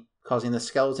chimney, causing the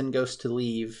skeleton ghost to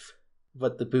leave.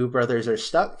 But the Boo Brothers are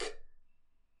stuck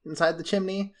inside the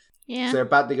chimney. Yeah. So they're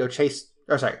about to go chase...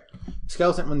 When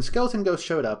the skeleton ghost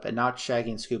showed up and knocked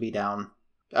Shaggy and Scooby down,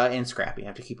 and Scrappy. I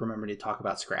have to keep remembering to talk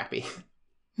about Scrappy.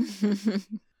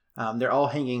 They're all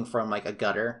hanging from like a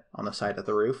gutter on the side of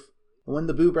the roof. When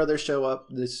the Boo Brothers show up,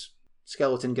 this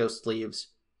skeleton ghost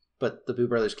leaves, but the Boo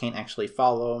Brothers can't actually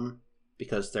follow him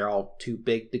because they're all too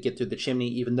big to get through the chimney,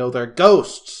 even though they're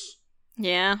ghosts.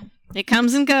 Yeah. It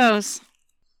comes and goes.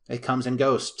 It comes in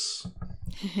ghosts.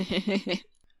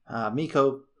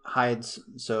 Miko hides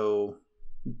so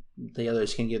the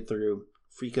others can get through.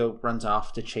 Frico runs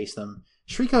off to chase them.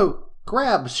 Shriko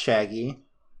grabs Shaggy.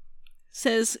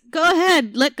 Says, go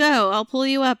ahead, let go, I'll pull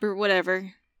you up or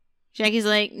whatever. Shaggy's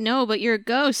like, no, but you're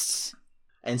ghosts.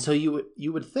 And so you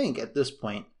would think at this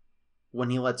point, when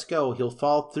he lets go, he'll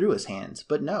fall through his hands.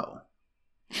 But no.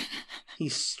 He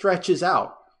stretches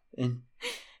out and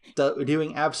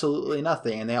doing absolutely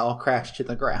nothing, and they all crash to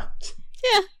the ground.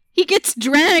 Yeah, he gets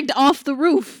dragged off the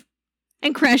roof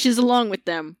and crashes along with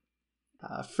them.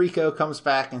 Frico comes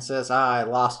back and says, I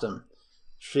lost him.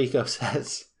 Frico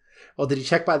says, well, did you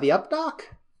check by the up dock?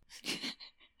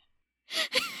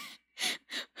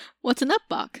 What's an up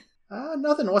dock?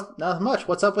 Nothing. Not much.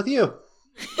 What's up with you?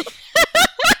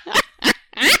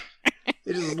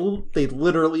 They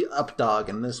literally updog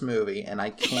in this movie, and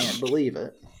I can't believe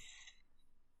it.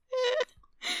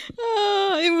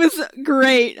 Oh, it was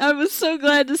great. I was so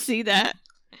glad to see that.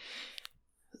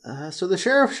 So the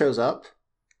sheriff shows up,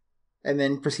 and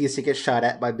then proceeds to get shot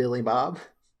at by Billy Bob.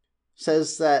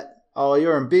 Says that, oh,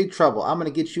 you're in big trouble. I'm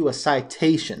going to get you a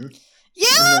citation. Yeah!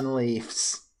 And then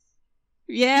leaves.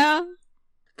 Yeah.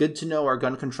 Good to know our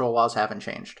gun control laws haven't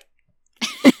changed.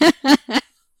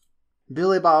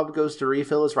 Billy Bob goes to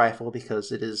refill his rifle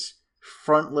because it is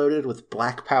front-loaded with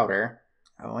black powder.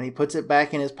 When he puts it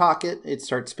back in his pocket, it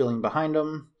starts spilling behind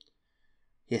him.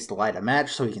 He has to light a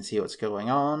match so he can see what's going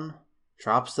on.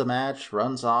 Drops the match,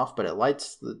 runs off, but it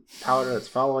lights the powder that's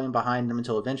following behind him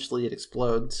until eventually it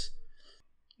explodes.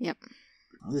 Yep.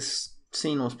 This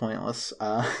scene was pointless.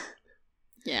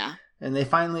 Yeah. And they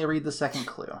finally read the second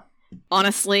clue.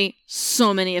 Honestly,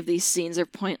 so many of these scenes are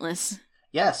pointless.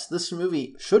 Yes, this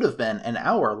movie should have been an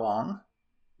hour long.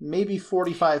 Maybe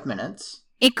 45 minutes.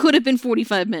 It could have been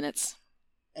 45 minutes.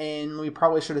 And we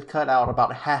probably should have cut out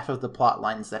about half of the plot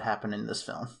lines that happen in this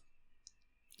film.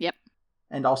 Yep.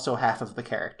 And also half of the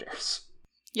characters.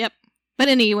 Yep. But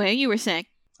anyway, you were saying.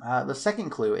 The second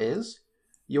clue is,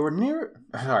 you're nearer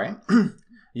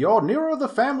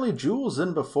the family jewels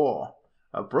than before.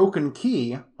 A broken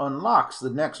key unlocks the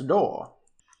next door.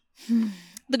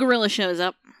 The gorilla shows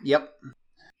up. Yep.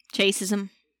 Chases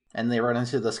him. And they run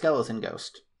into the skeleton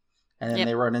ghost. And then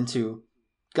they run into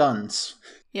Guns.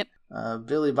 Yep.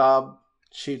 Billy Bob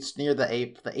shoots near the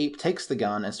ape. The ape takes the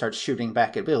gun and starts shooting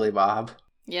back at Billy Bob.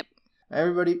 Yep.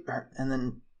 And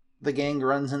then the gang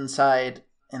runs inside,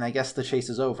 and I guess the chase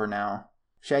is over now.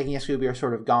 Shaggy and Scooby are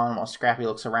sort of gone while Scrappy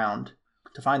looks around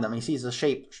to find them. He sees a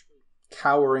shape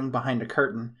cowering behind a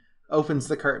curtain, opens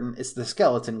the curtain, it's the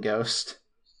skeleton ghost.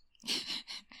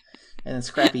 And then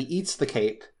Scrappy eats the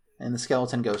cape, and the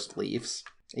skeleton ghost leaves.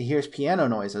 He hears piano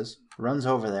noises, runs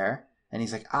over there, and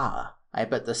he's like, I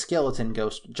bet the skeleton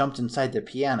ghost jumped inside the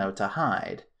piano to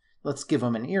hide. Let's give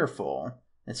him an earful.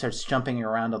 And starts jumping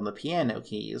around on the piano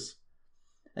keys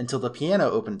until the piano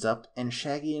opens up and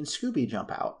Shaggy and Scooby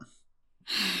jump out.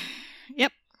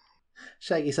 Yep.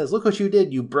 Shaggy says, look what you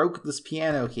did. You broke this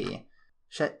piano key.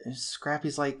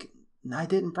 Scrappy's like, I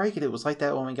didn't break it. It was like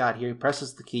that when we got here. He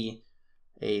presses the key.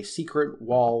 A secret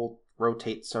wall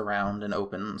rotates around and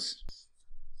opens.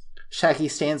 Shaggy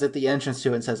stands at the entrance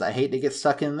to it and says, I hate to get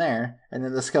stuck in there. And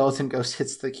then the skeleton ghost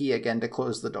hits the key again to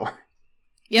close the door.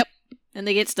 Yep. And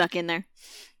they get stuck in there.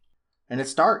 And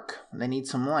it's dark. They need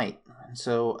some light. And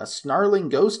so a snarling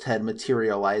ghost head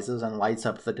materializes and lights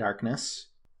up the darkness.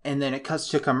 And then it cuts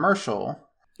to commercial.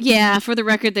 Yeah, for the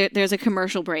record, there's a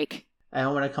commercial break.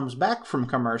 And when it comes back from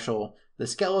commercial, the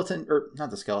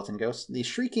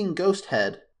shrieking ghost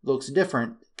head looks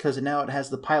different because now it has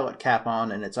the pilot cap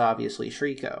on and it's obviously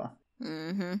Shriko.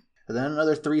 Mm-hmm. And then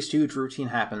another Three Stooge routine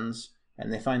happens,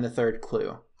 and they find the third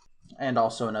clue. And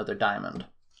also another diamond.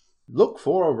 Look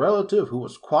for a relative who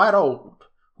is quite old,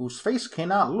 whose face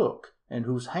cannot look, and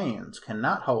whose hands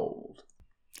cannot hold.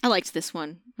 I liked this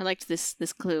one. I liked this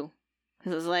clue.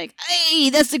 Because I was like, hey,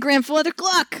 that's the grandfather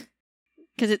clock!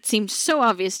 Because it seemed so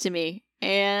obvious to me.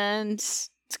 And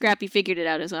Scrappy figured it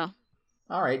out as well.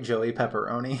 Alright, Joey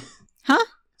Pepperoni. Huh?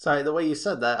 Sorry, the way you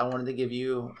said that, I wanted to give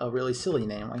you a really silly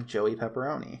name like Joey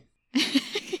Pepperoni.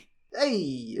 Hey,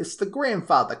 it's the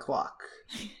grandfather clock.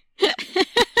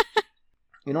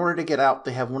 In order to get out,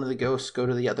 they have one of the ghosts go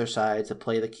to the other side to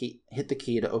hit the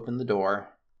key to open the door.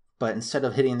 But instead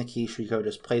of hitting the key, Shriko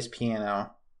just plays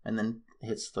piano and then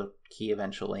hits the key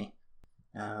eventually.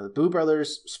 The Boo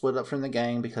Brothers split up from the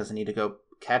gang because they need to go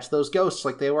catch those ghosts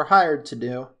like they were hired to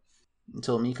do.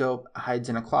 Until Miko hides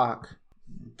in a clock.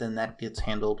 Then that gets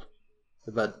handled.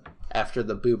 But after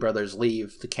the Boo Brothers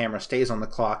leave, the camera stays on the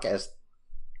clock as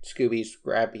Scooby,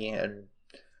 Scrappy, and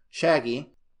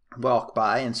Shaggy walk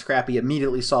by, and Scrappy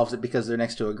immediately solves it because they're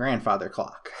next to a grandfather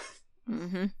clock.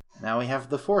 Mm-hmm. Now we have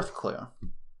the fourth clue.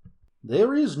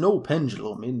 There is no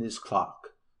pendulum in this clock,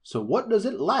 so what does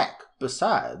it lack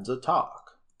besides a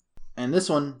talk? And this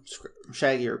one,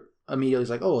 Shaggy immediately is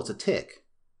like, oh, it's a tick.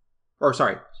 Or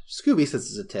sorry, Scooby says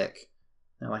it's a tick.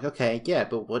 And they're like, okay, yeah,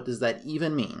 but what does that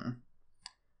even mean?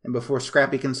 And before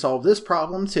Scrappy can solve this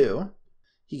problem too,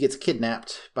 he gets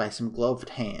kidnapped by some gloved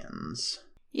hands.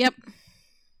 Yep.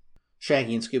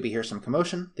 Shaggy and Scooby hear some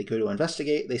commotion. They go to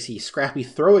investigate. They see Scrappy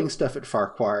throwing stuff at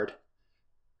Farquaad,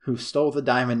 who stole the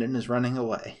diamond and is running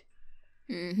away.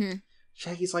 Mm-hmm.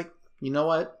 Shaggy's like, you know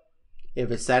what? If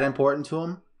it's that important to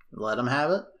him, let him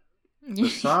have it.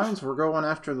 Besides, we're going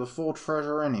after the full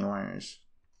treasure anyways.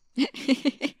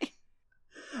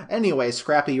 Anyway,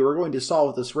 Scrappy, you were going to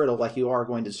solve this riddle like you are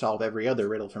going to solve every other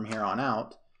riddle from here on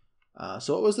out.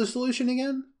 So what was the solution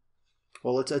again?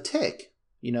 Well, it's a tick.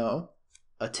 You know,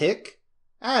 a tick,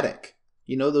 attic.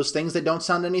 You know those things that don't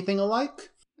sound anything alike?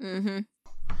 Mm-hmm.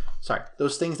 Sorry,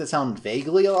 those things that sound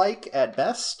vaguely alike at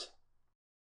best?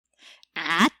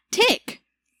 Attic.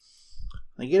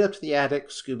 They get up to the attic.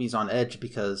 Scooby's on edge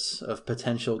because of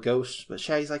potential ghosts, but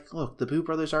Shaggy's like, look, the Boo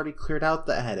Brothers already cleared out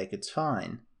the attic. It's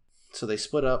fine. So they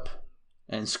split up,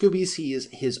 and Scooby sees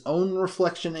his own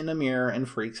reflection in a mirror and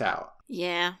freaks out.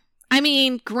 Yeah. I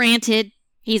mean, granted,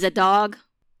 he's a dog,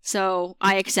 so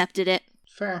I accepted it.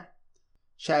 Fair.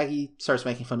 Shaggy starts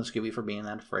making fun of Scooby for being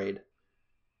that afraid.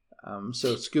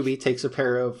 So Scooby takes a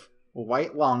pair of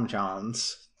white long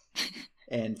johns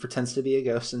and pretends to be a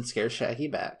ghost and scares Shaggy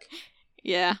back.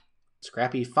 Yeah.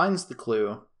 Scrappy finds the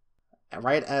clue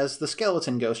right as the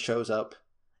skeleton ghost shows up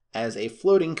as a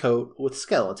floating coat with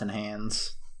skeleton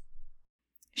hands.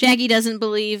 Shaggy doesn't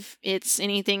believe it's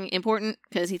anything important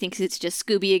because he thinks it's just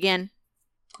Scooby again.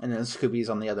 And then Scooby's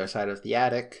on the other side of the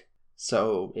attic,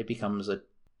 so it becomes a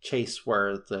chase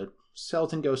where the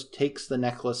skeleton ghost takes the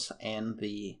necklace and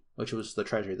which was the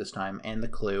treasure this time, and the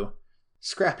clue.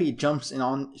 Scrappy jumps in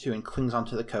onto and clings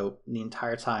onto the coat the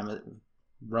entire time it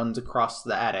runs across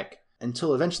the attic,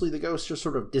 until eventually the ghost just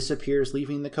sort of disappears,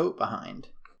 leaving the coat behind.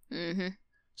 Mm-hmm.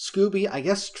 Scooby, I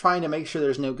guess trying to make sure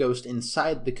there's no ghost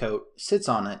inside the coat, sits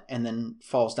on it, and then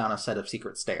falls down a set of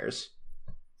secret stairs.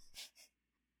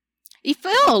 He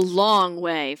fell a long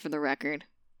way, for the record.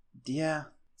 Yeah.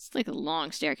 It's like a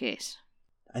long staircase.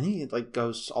 I think it like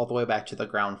goes all the way back to the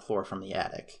ground floor from the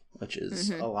attic, which is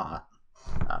a lot.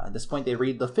 At this point, they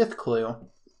read the 5th clue.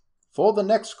 For the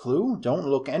next clue, don't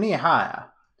look any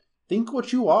higher. Think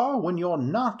what you are when you're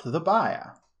not the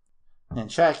buyer.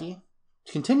 And Shaggy,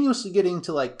 continuously getting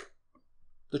to like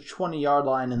the 20-yard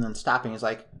line and then stopping, is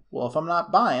like, well, if I'm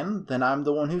not buying, then I'm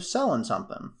the one who's selling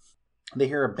something. They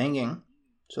hear a banging,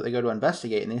 so they go to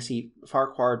investigate, and they see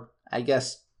Farquaad, I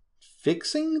guess,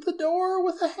 fixing the door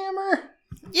with a hammer?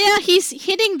 Yeah, he's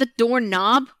hitting the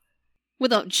doorknob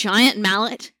with a giant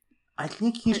mallet. I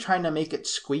think he's trying to make it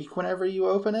squeak whenever you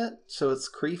open it, so it's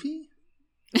creepy.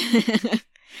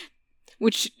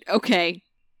 Which, okay,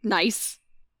 nice.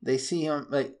 They see him,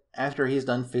 like, after he's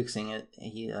done fixing it,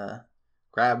 he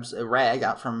grabs a rag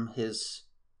out from his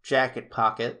jacket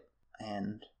pocket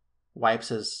and wipes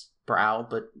his brow,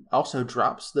 but also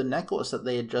drops the necklace that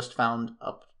they had just found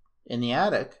up in the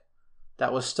attic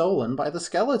that was stolen by the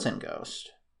skeleton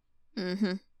ghost.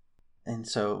 Mm-hmm. And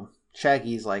so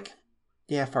Shaggy's like,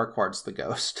 yeah, Farquaad's the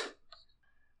ghost.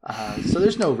 So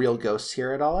there's no real ghosts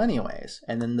here at all anyways.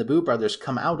 And then the Boo Brothers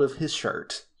come out of his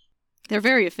shirt. They're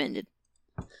very offended.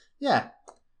 Yeah.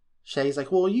 Shaggy's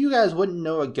like, well, you guys wouldn't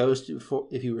know a ghost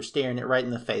if you were staring it right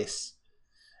in the face.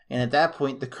 And at that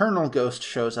point, the Colonel ghost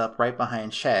shows up right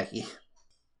behind Shaggy.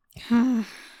 And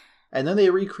then they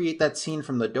recreate that scene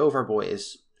from the Dover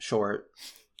Boys short,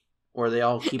 where they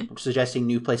all keep suggesting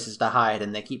new places to hide,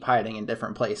 and they keep hiding in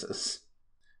different places.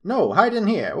 No, hide in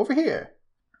here, over here.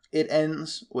 It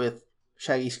ends with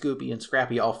Shaggy, Scooby, and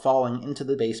Scrappy all falling into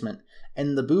the basement,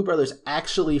 and the Boo Brothers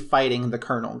actually fighting the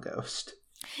Colonel ghost.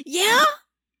 Yeah?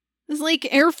 It's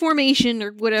like air formation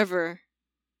or whatever.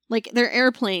 Like, they're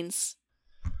airplanes.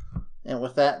 And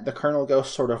with that, the Colonel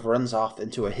ghost sort of runs off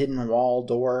into a hidden wall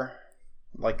door,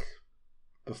 like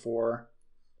before.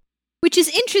 Which is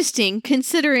interesting,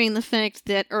 considering the fact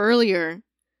that earlier,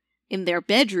 in their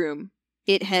bedroom,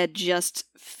 it had just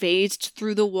phased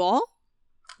through the wall.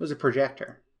 It was a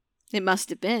projector. It must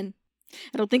have been.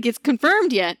 I don't think it's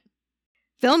confirmed yet.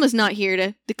 Velma's not here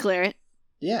to declare it.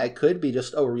 Yeah, it could be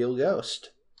just a real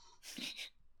ghost.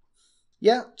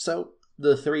 Yeah, so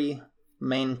the 3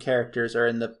 main characters are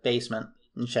in the basement,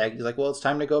 and Shaggy's like, well, it's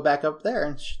time to go back up there.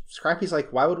 And Scrappy's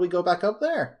like, why would we go back up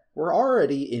there? We're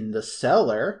already in the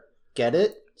cellar. Get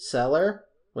it? Cellar.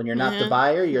 When you're not the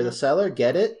buyer, you're the seller.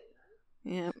 Get it?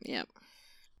 Yep.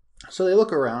 So they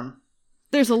look around.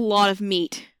 There's a lot of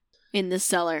meat in this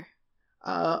cellar.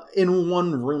 In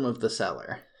one room of the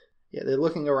cellar. Yeah, they're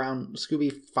looking around.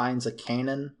 Scooby finds a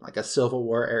cannon, like a Civil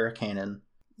War era cannon,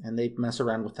 and they mess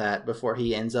around with that before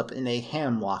he ends up in a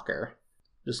ham locker,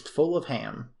 just full of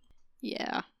ham.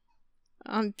 Yeah.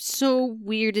 I'm so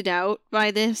weirded out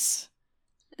by this.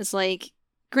 It's like,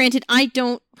 granted, I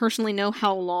don't personally know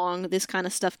how long this kind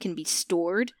of stuff can be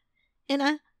stored in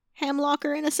a ham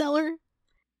locker in a cellar,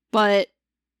 but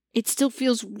it still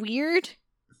feels weird.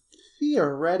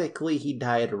 Theoretically, he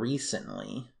died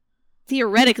recently.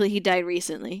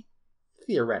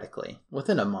 Theoretically.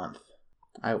 Within a month,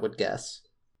 I would guess.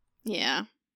 Yeah.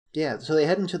 Yeah, so they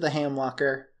head into the ham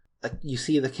locker. Like, you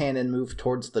see the cannon move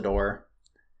towards the door.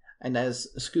 And as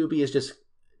Scooby is just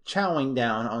chowing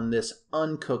down on this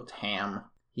uncooked ham,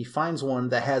 he finds one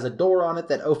that has a door on it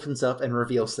that opens up and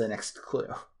reveals the next clue.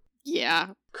 Yeah.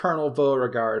 Colonel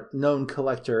Beauregard, known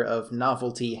collector of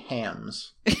novelty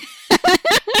hams.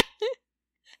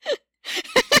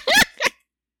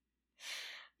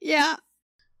 Yeah.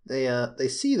 They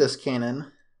see this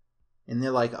cannon, and they're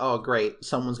like, oh great,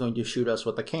 someone's going to shoot us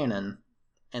with a cannon.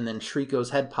 And then Shriko's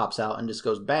head pops out and just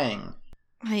goes bang.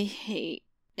 I hate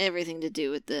everything to do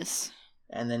with this.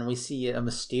 And then we see a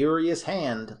mysterious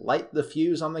hand light the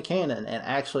fuse on the cannon and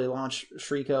actually launch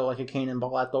Shriko like a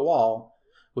cannonball at the wall,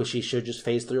 which he should just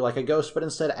phase through like a ghost, but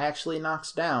instead actually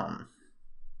knocks down.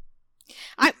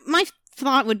 My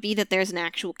thought would be that there's an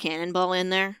actual cannonball in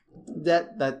there.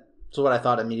 That's what I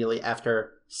thought immediately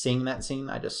after seeing that scene.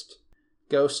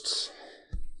 Ghosts.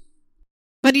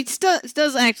 But he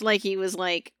does act like he was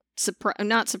like,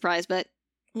 not surprised, but,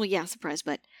 well, yeah, surprised,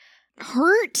 but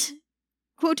hurt?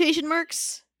 Quotation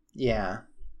marks? Yeah.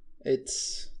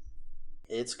 It's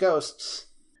ghosts.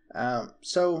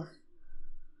 So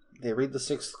they read the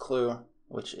 6th clue,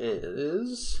 which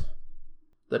is,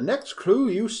 the next clue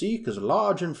you seek is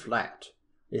large and flat.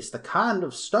 It's the kind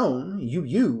of stone you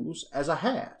use as a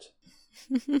hat.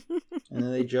 And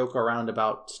then they joke around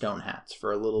about stone hats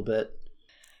for a little bit.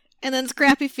 And then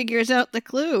Scrappy figures out the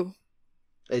clue.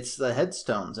 It's the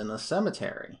headstones in the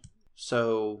cemetery.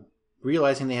 So,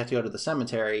 realizing they have to go to the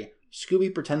cemetery,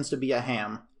 Scooby pretends to be a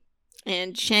ham.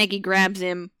 And Shaggy grabs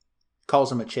him.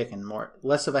 calls him a chicken.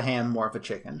 Less of a ham, more of a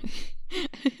chicken.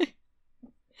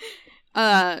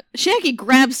 Shaggy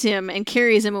grabs him and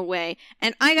carries him away.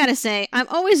 And I gotta say, I'm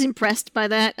always impressed by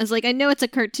that. As like, I know it's a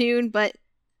cartoon, but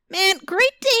man,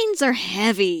 Great Danes are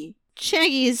heavy.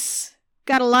 Shaggy's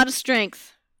got a lot of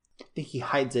strength. I think he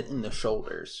hides it in the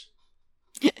shoulders.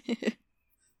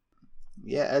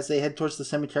 Yeah, as they head towards the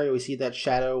cemetery, we see that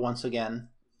shadow once again.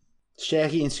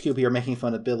 Shaggy and Scooby are making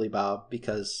fun of Billy Bob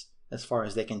because, as far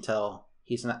as they can tell,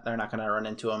 they're not going to run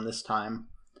into him this time.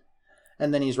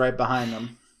 And then he's right behind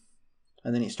them.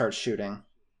 And then he starts shooting.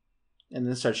 And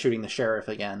then starts shooting the sheriff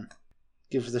again.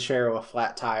 Gives the sheriff a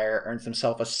flat tire, earns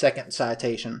himself a second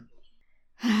citation.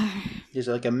 There's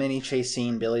like a mini chase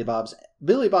scene. Billy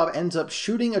Bob ends up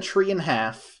shooting a tree in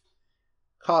half,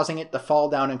 causing it to fall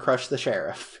down and crush the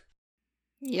sheriff.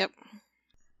 Yep.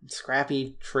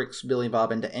 Scrappy tricks Billy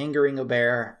Bob into angering a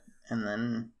bear, and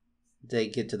then they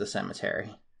get to the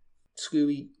cemetery.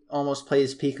 Scooby almost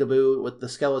plays peekaboo with the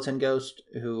skeleton ghost,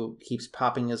 who keeps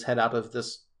popping his head out of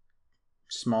this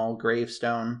small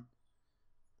gravestone,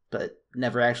 but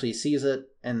never actually sees it,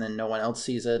 and then no one else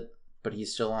sees it, but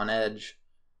he's still on edge.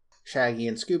 Shaggy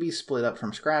and Scooby split up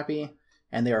from Scrappy,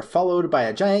 and they are followed by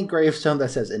a giant gravestone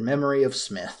that says, "In memory of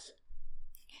Smith."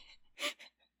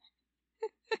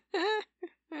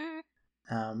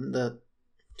 The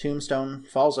tombstone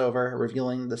falls over,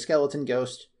 revealing the skeleton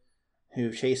ghost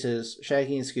who chases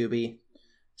Shaggy and Scooby.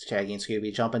 Shaggy and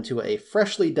Scooby jump into a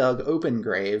freshly dug open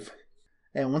grave,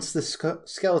 and once the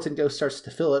skeleton ghost starts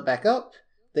to fill it back up,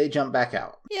 they jump back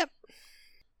out. Yep.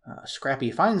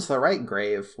 Scrappy finds the right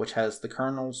grave, which has the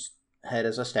Colonel's head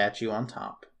as a statue on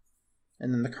top.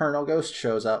 And then the Colonel ghost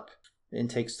shows up and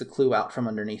takes the clue out from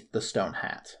underneath the stone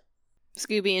hat.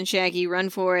 Scooby and Shaggy run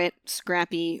for it.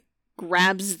 Scrappy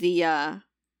grabs the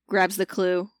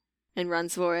clue and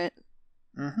runs for it.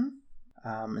 Mm-hmm.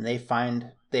 And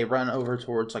they run over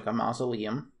towards like a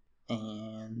mausoleum,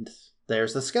 and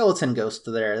there's the skeleton ghost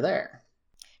there.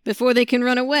 Before they can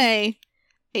run away,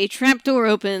 a trapdoor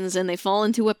opens and they fall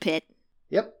into a pit.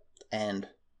 Yep. And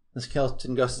the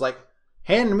skeleton ghost is like,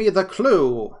 "Hand me the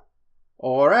clue,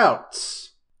 or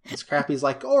else." And Scrappy's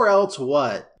like, "Or else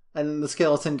what?" And the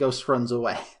skeleton ghost runs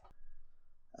away.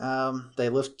 They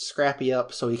lift Scrappy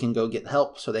up so he can go get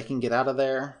help so they can get out of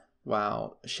there,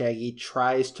 while Shaggy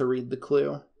tries to read the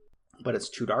clue, but it's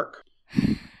too dark.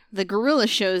 The gorilla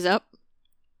shows up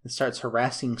and starts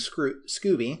harassing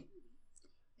Scooby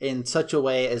in such a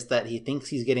way as that he thinks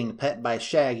he's getting pet by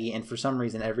Shaggy, and for some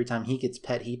reason every time he gets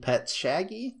pet, he pets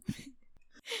Shaggy.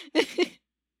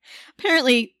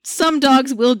 Apparently, some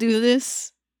dogs will do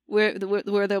this, where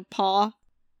they'll paw,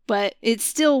 but it's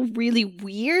still really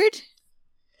weird.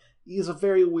 He has a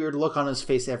very weird look on his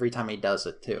face every time he does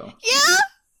it, too.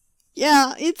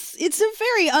 Yeah, it's a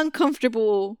very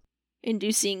uncomfortable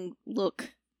inducing look.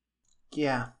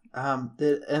 Yeah,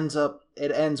 it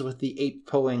ends with the ape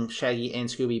pulling Shaggy and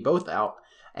Scooby both out,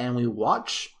 and we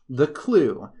watch the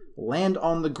clue land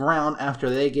on the ground after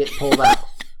they get pulled out.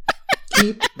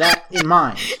 Keep that in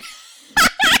mind.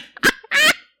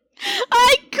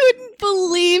 I couldn't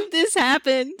believe this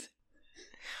happened.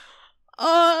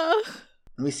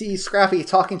 We see Scrappy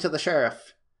talking to the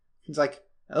sheriff. He's like,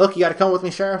 "Look, you gotta come with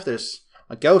me, Sheriff. There's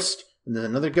a ghost, and there's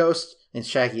another ghost, and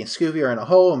Shaggy and Scooby are in a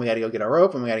hole, and we gotta go get a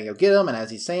rope, and we gotta go get them." And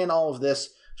as he's saying all of this,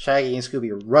 Shaggy and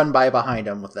Scooby run by behind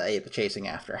him with the ape chasing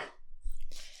after.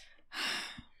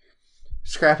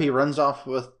 Scrappy runs off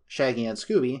with Shaggy and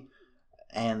Scooby,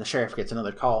 and the sheriff gets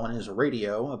another call on his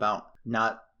radio about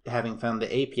not having found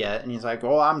the ape yet, and he's like,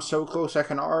 "Oh, I'm so close I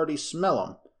can already smell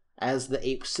him," as the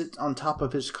ape sits on top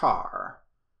of his car.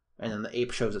 And then the ape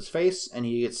shows its face, and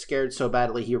he gets scared so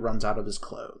badly he runs out of his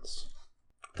clothes.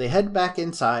 They head back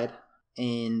inside,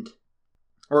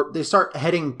 or they start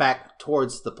heading back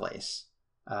towards the place.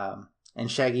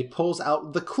 And Shaggy pulls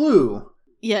out the clue.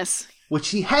 Yes. Which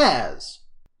he has.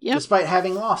 Yep. Despite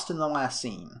having lost in the last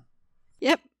scene.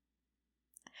 Yep.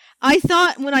 I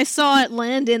thought when I saw it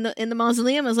land in the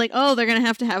mausoleum, I was like, oh, they're going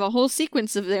to have a whole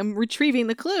sequence of them retrieving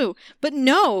the clue. But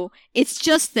no, it's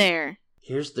just there.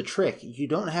 Here's the trick. You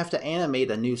don't have to animate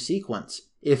a new sequence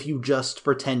if you just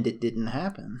pretend it didn't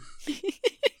happen.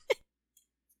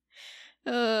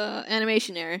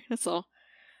 Animation error, that's all.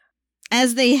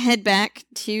 As they head back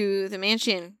to the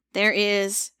mansion, there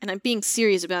is, and I'm being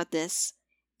serious about this,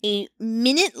 a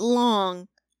minute-long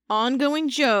ongoing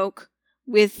joke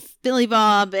with Billy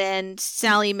Bob and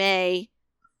Sally Mae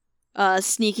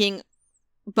sneaking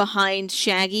behind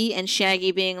Shaggy, and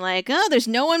Shaggy being like, "Oh, there's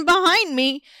no one behind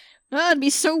me. Oh, it'd be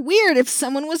so weird if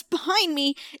someone was behind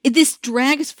me." This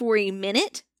drags for a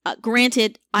minute.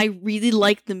 Granted, I really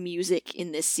like the music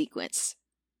in this sequence.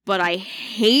 but I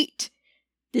hate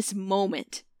this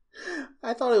moment.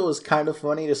 I thought it was kind of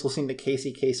funny just listening to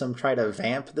Casey Kasem try to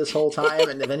vamp this whole time,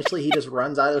 and eventually he just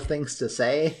runs out of things to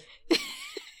say.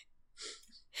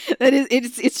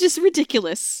 It's just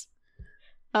ridiculous.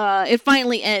 It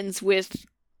finally ends with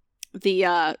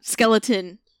the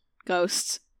skeleton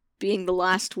ghost being the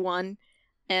last one,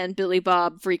 and Billy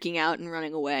Bob freaking out and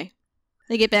running away.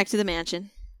 They get back to the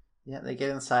mansion. Yeah, they get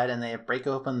inside and they break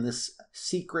open this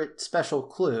secret special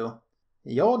clue.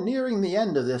 You're nearing the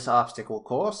end of this obstacle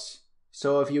course,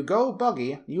 so if you go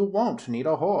buggy, you won't need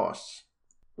a horse.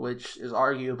 Which is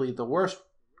arguably the worst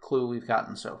clue we've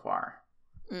gotten so far.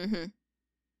 Mm-hmm.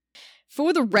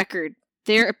 For the record,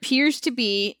 there appears to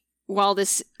be, while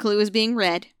this clue is being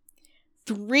read,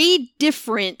 3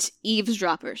 different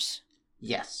eavesdroppers.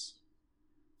 Yes.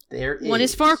 There is. One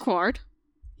is Farquaad.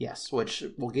 Yes, which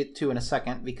we'll get to in a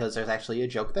second because there's actually a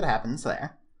joke that happens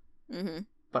there. Mm-hmm.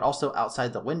 But also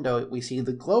outside the window, we see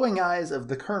the glowing eyes of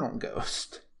the Colonel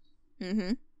Ghost.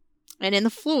 Mm-hmm. And in the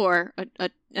floor,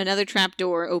 another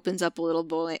trapdoor opens up a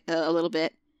little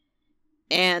bit,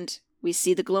 and we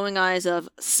see the glowing eyes of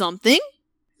something.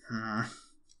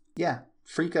 Yeah,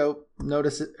 Frico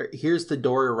hears the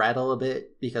door rattle a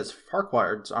bit because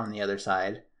Farquaad's on the other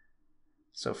side.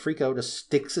 So Frico just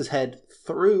sticks his head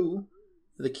through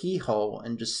the keyhole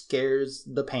and just scares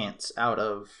the pants out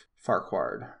of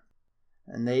Farquaad.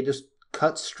 And they just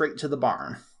cut straight to the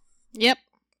barn. Yep.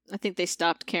 I think they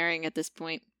stopped caring at this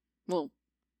point. Well,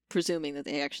 presuming that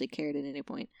they actually cared at any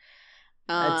point.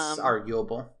 That's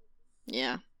arguable.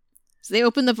 Yeah. So they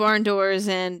open the barn doors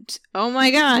and, oh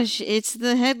my gosh, it's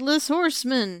the Headless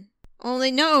Horseman.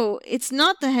 Only no, it's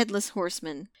not the Headless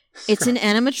Horseman. It's an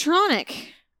animatronic.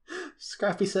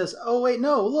 Scrappy says, oh wait,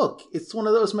 no, look, it's one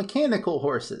of those mechanical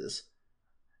horses.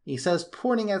 He says,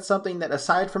 pointing at something that,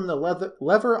 aside from the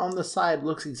lever on the side,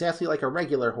 looks exactly like a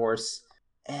regular horse.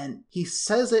 And he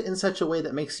says it in such a way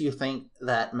that makes you think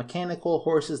that mechanical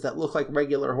horses that look like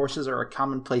regular horses are a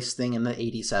commonplace thing in the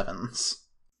 87s.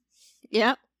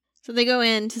 Yep. So they go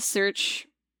in to search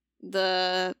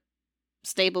the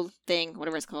stable thing,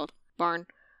 whatever it's called, barn.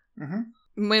 Mm-hmm.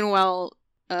 Meanwhile,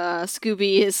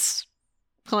 Scooby is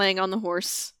playing on the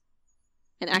horse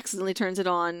and accidentally turns it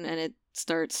on, and it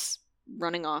starts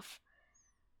running off.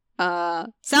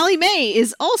 Sally Mae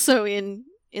is also in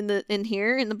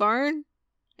here in the barn,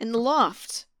 in the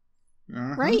loft,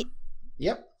 right?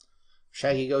 Yep.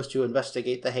 Shaggy goes to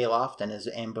investigate the hayloft and is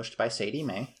ambushed by Sadie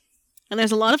Mae. And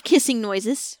there's a lot of kissing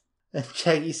noises. And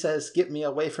Shaggy says, "Get me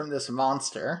away from this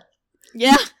monster."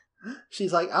 Yeah.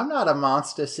 She's like, "I'm not a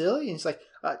monster, silly." And he's like,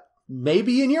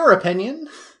 "Maybe in your opinion,"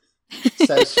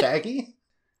 says Shaggy.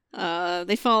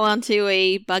 They fall onto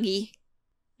a buggy,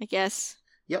 I guess.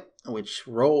 Yep, which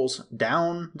rolls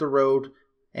down the road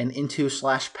and into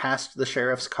 / past the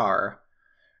sheriff's car,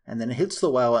 and then it hits the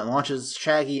well and launches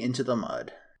Shaggy into the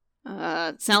mud.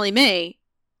 Sally Mae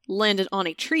landed on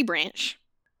a tree branch.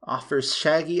 Offers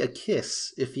Shaggy a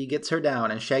kiss if he gets her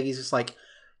down, and Shaggy's just like,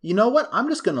 you know what, I'm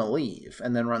just gonna leave,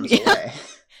 and then runs away.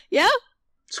 Yeah.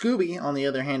 Scooby, on the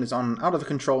other hand, is on an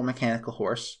out-of-control mechanical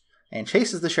horse, and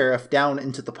chases the sheriff down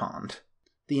into the pond.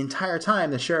 The entire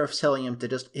time, the sheriff's telling him to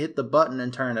just hit the button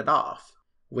and turn it off.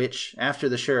 Which, after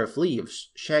the sheriff leaves,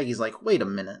 Shaggy's like, wait a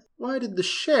minute, why did the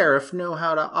sheriff know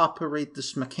how to operate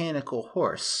this mechanical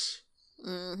horse?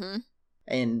 Mm-hmm.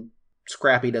 And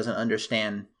Scrappy doesn't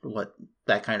understand what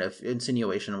that kind of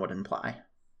insinuation would imply.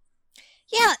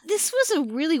 Yeah, this was a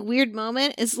really weird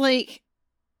moment. It's like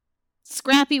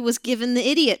Scrappy was given the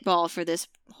idiot ball for this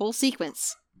whole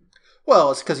sequence.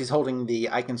 Well, it's because he's holding the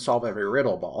I can solve every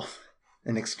riddle ball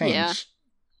in exchange.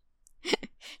 Yeah.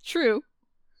 True.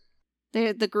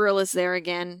 The gorilla's there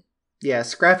again. Yeah,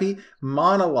 Scrappy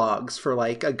monologues for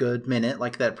like a good minute,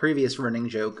 like that previous running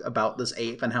joke about this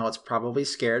ape and how it's probably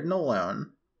scared and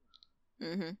alone.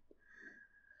 Mm-hmm.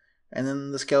 And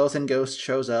then the skeleton ghost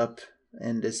shows up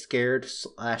and is scared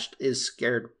is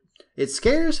scared. It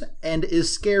scares and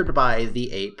is scared by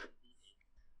the ape.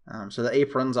 So the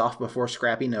ape runs off before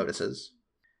Scrappy notices.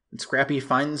 And Scrappy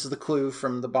finds the clue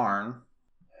from the barn.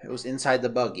 It was inside the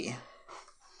buggy.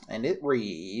 And it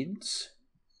reads,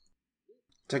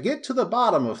 "To get to the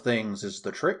bottom of things is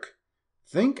the trick.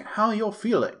 Think how you're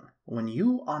feeling when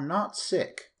you are not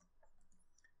sick."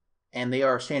 And they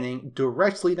are standing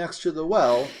directly next to the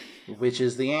well, which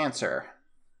is the answer.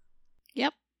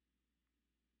 Yep.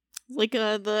 Like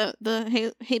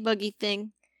the hay buggy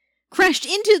thing crashed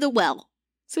into the well.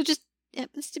 So it just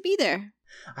happens to be there.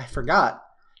 I forgot.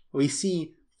 We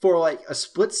see, for like a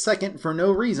split second for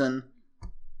no reason,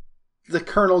 the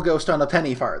Colonel Ghost on a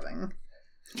penny farthing.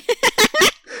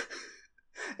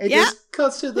 It Yeah. just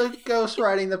cuts to the ghost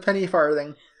riding the penny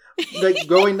farthing, like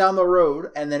going down the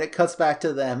road, and then it cuts back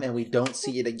to them, and we don't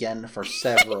see it again for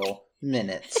several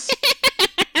minutes.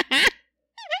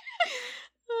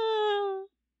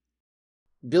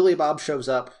 Billy Bob shows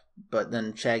up, but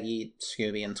then Shaggy,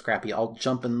 Scooby, and Scrappy all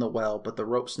jump in the well, but the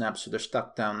rope snaps, so they're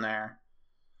stuck down there.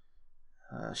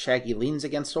 Shaggy leans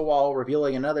against a wall,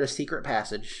 revealing another secret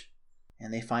passage,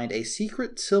 and they find a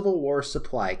secret Civil War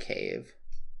supply cave,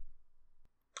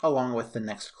 along with the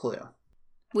next clue.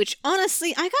 Which,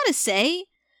 honestly, I gotta say,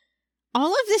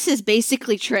 all of this is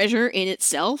basically treasure in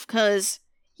itself, because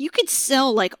you could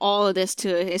sell, like, all of this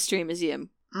to a history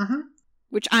museum. Mm-hmm.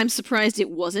 Which I'm surprised it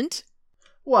wasn't.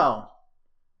 Well,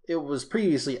 it was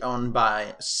previously owned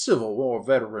by Civil War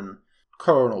veteran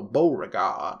Colonel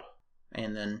Beauregard,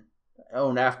 and then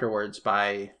owned afterwards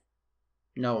by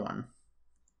no one.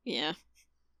 Yeah.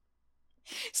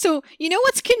 So, you know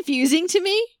what's confusing to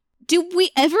me? Did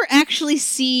we ever actually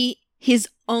see his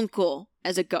uncle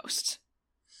as a ghost?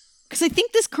 Because I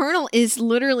think this colonel is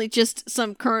literally just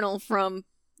some colonel from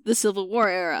the Civil War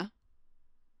era.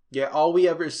 Yeah, all we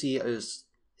ever see is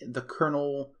the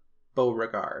Colonel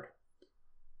Beauregard.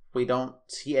 We don't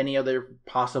see any other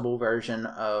possible version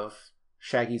of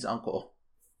Shaggy's uncle.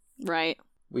 Right.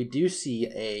 We do see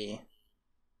a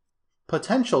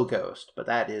potential ghost, but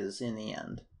that is in the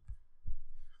end.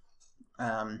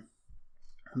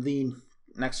 The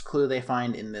next clue they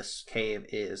find in this cave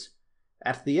is,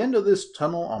 at the end of this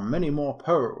tunnel are many more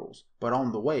pearls, but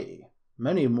on the way,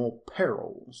 many more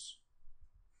perils.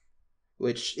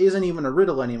 Which isn't even a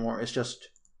riddle anymore, it's just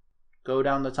go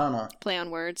down the tunnel. Play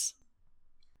on words.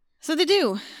 So they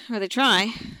do, or they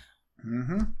try.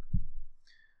 Mm-hmm.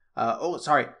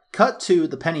 Cut to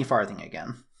the penny farthing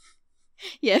again.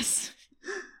 Yes.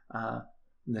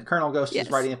 The Colonel Ghost Yes.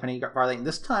 is riding a penny farthing.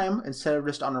 This time, instead of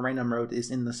just on a random road,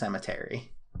 is in the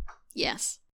cemetery.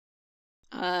 Yes.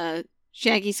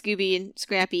 Shaggy, Scooby, and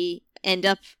Scrappy end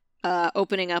up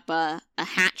opening up a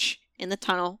hatch in the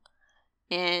tunnel,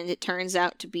 and it turns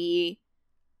out to be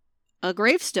a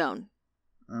gravestone.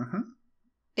 Mm-hmm.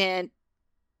 And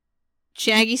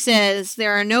Shaggy says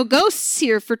there are no ghosts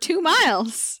here for 2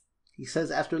 miles. He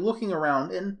says after looking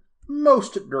around in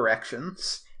most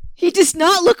directions. He does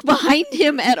not look behind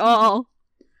him at all.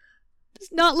 Does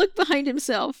not look behind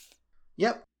himself.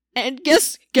 Yep. And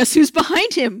guess who's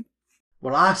behind him?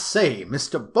 Well, I say,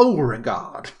 Mr.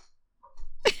 Beauregard.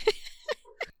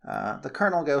 The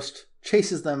Colonel Ghost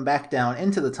chases them back down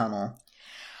into the tunnel.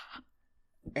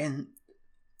 And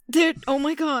Oh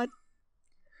my god.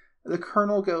 the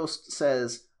Colonel Ghost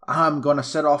says, I'm gonna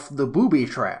set off the booby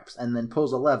traps, and then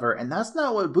pulls a lever, and that's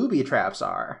not what booby traps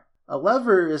are. A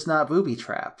lever is not booby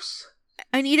traps.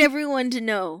 I need everyone to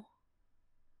know.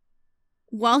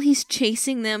 While he's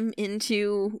chasing them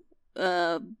into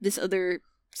this other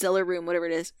cellar room, whatever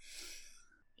it is,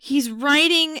 he's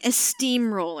riding a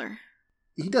steamroller.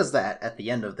 He does that at the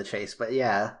end of the chase, but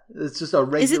yeah, it's just a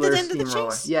regular Is it the end of the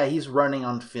steamroller. chase? Yeah, he's running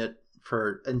on foot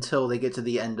until they get to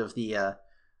the end of the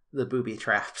booby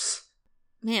traps.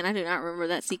 Man, I do not remember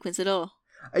that sequence at all.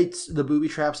 It's the booby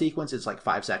trap sequence. It's like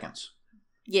 5 seconds.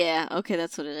 Yeah, okay,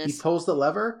 that's what it He is. pulls the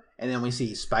lever, and then we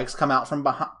see spikes come out from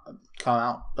behind, come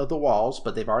out of the walls,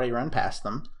 but they've already run past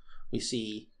them. We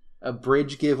see a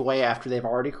bridge give way after they've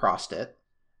already crossed it,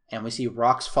 and we see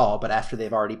rocks fall, but after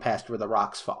they've already passed where the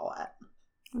rocks fall at.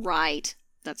 Right.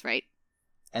 That's right.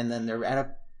 And then they're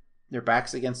at their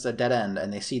backs against a dead end,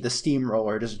 and they see the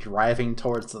steamroller just driving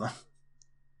towards them.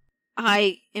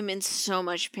 I am in so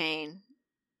much pain.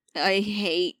 I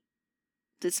hate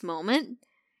this moment.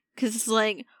 Because it's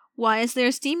like, why is there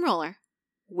a steamroller?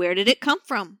 Where did it come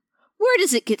from? Where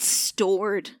does it get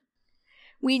stored?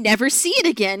 We never see it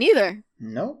again either.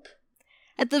 Nope.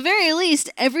 At the very least,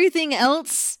 everything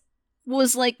else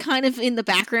was like kind of in the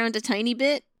background a tiny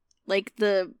bit. Like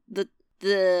the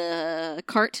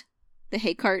cart. The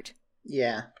hay cart.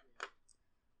 Yeah.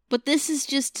 But this is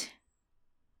just,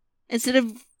 instead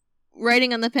of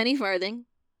riding on the penny farthing,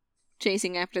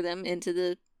 chasing after them into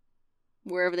the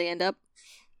wherever they end up,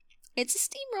 it's a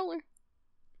steamroller.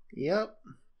 Yep.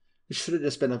 It should have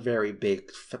just been a very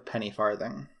big penny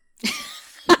farthing.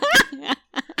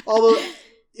 Although,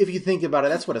 if you think about it,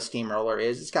 that's what a steamroller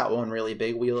is. It's got one really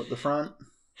big wheel at the front.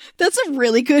 That's a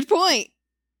really good point.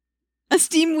 A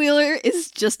steam wheeler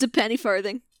is just a penny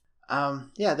farthing.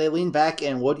 Yeah, they lean back,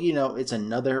 and what do you know? It's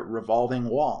another revolving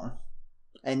wall.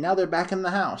 And now they're back in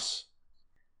the house.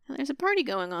 And there's a party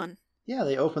going on. Yeah,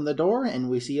 they open the door, and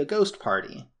we see a ghost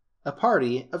party. A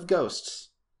party of ghosts.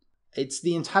 It's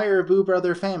the entire Boo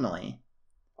Brother family.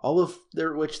 All of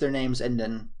which their names end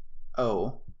in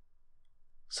O.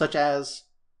 Such as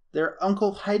their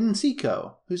Uncle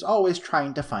Hide-and-Seeko, who's always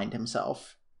trying to find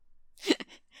himself.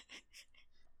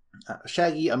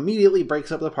 Shaggy immediately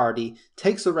breaks up the party,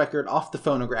 takes the record off the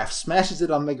phonograph, smashes it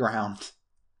on the ground,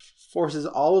 forces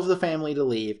all of the family to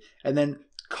leave, and then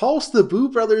calls the Boo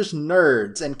Brothers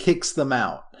nerds and kicks them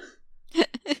out.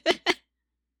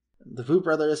 The Boo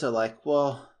Brothers are like,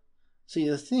 well, see,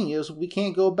 the thing is, we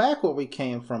can't go back where we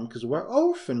came from because we're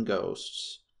orphan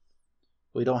ghosts.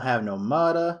 We don't have no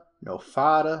mother, no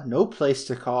father, no place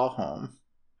to call home.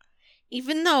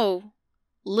 Even though,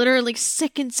 literally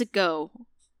seconds ago,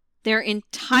 their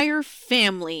entire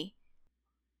family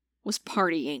was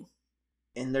partying.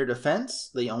 In their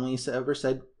defense, they only ever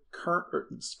said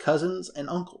cousins and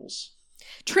uncles.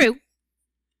 True.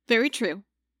 Very true.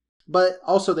 But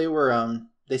also they were,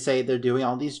 they say they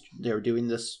were doing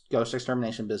this ghost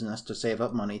extermination business to save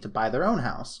up money to buy their own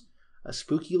house. A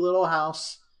spooky little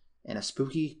house in a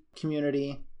spooky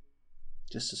community.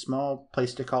 Just a small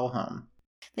place to call home.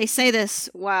 They say this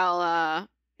while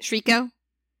Shriko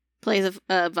plays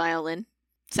a violin,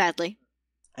 sadly.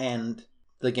 And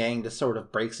the gang just sort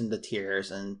of breaks into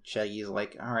tears, and Shaggy's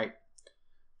like, alright,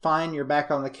 fine, you're back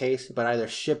on the case, but either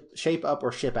shape up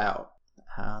or ship out.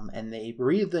 And they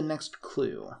read the next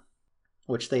clue,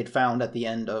 which they'd found at the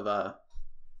end of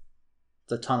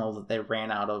the tunnel that they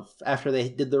ran out of after they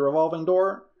did the revolving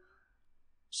door.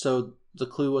 So the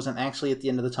clue wasn't actually at the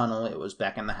end of the tunnel, it was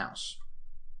back in the house.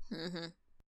 Mm-hmm.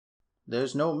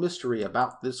 There's no mystery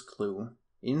about this clue.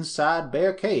 Inside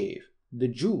Bear Cave, the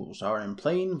jewels are in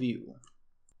plain view.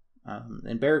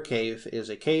 And Bear Cave is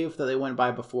a cave that they went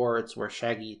by before. It's where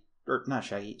Scrappy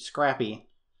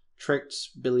tricked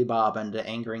Billy Bob into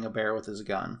angering a bear with his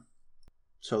gun.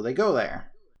 So they go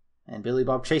there, and Billy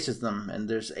Bob chases them, and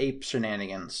there's ape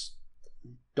shenanigans.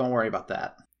 Don't worry about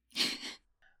that.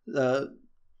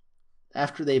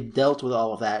 After they've dealt with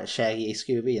all of that, Shaggy,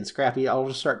 Scooby, and Scrappy all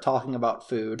just start talking about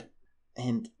food.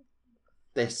 And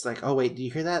they're just like, oh wait, do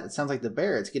you hear that? It sounds like the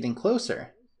bear. It's getting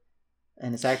closer.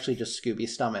 And it's actually just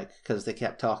Scooby's stomach, because they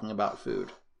kept talking about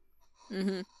food.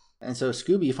 Mm-hmm. And so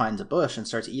Scooby finds a bush and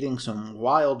starts eating some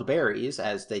wild berries,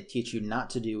 as they teach you not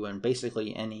to do in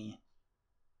basically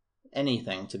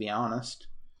anything, to be honest.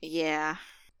 Yeah.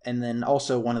 And then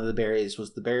also one of the berries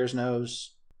was the bear's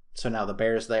nose. So now the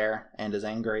bear's there and is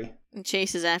angry. And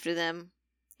chases after them.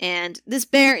 And this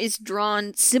bear is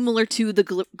drawn similar to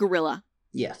the gorilla.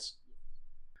 Yes.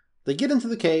 They get into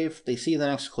the cave, they see the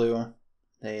next clue,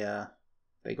 they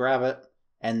grab it,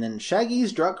 and then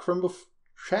Shaggy's truck from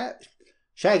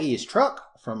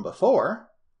before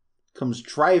comes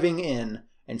driving in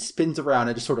and spins around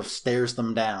and just sort of stares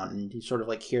them down, and you sort of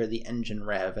like hear the engine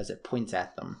rev as it points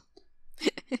at them.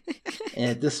 And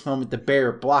at this moment, the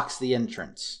bear blocks the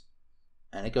entrance,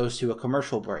 and it goes to a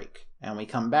commercial break, and we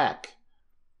come back,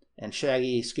 and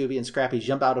Shaggy, Scooby, and Scrappy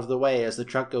jump out of the way as the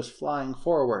truck goes flying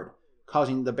forward,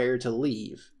 causing the bear to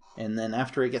leave. And then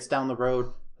after it gets down the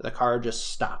road, the car just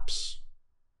stops.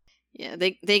 Yeah,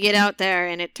 they get out there,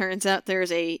 and it turns out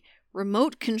there's a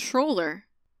remote controller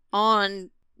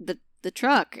on the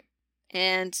truck.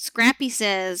 And Scrappy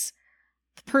says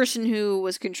the person who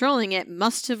was controlling it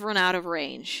must have run out of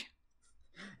range.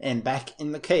 And back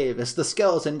in the cave is the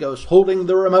skeleton ghost holding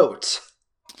the remote.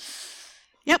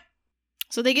 Yep.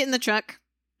 So they get in the truck,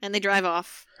 and they drive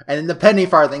off. And then the penny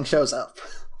farthing shows up.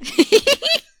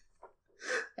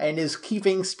 And is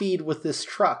keeping speed with this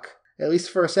truck, at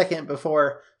least for a second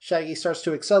before Shaggy starts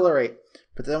to accelerate.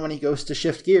 But then when he goes to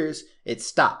shift gears, it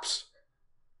stops.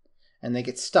 And they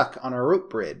get stuck on a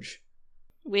rope bridge.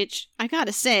 Which, I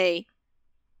gotta say,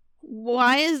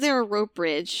 why is there a rope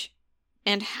bridge?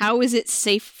 And how is it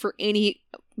safe for any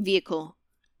vehicle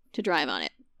to drive on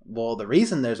it? Well, the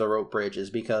reason there's a rope bridge is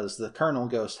because the Colonel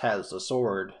Ghost has a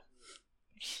sword.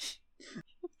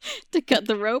 To cut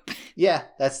the rope? Yeah,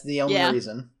 that's the only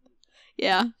reason.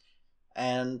 Yeah.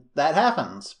 And that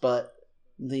happens, but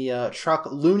the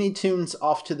truck Looney Tunes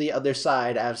off to the other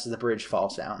side as the bridge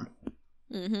falls down.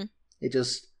 Mm-hmm. It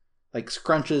just, like,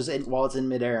 scrunches it while it's in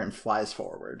midair and flies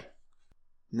forward.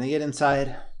 And they get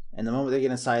inside, and the moment they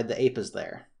get inside, the ape is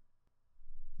there.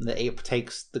 And the ape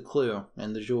takes the clue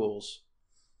and the jewels.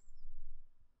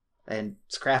 And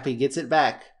Scrappy gets it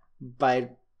back by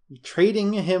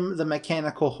trading him the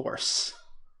mechanical horse.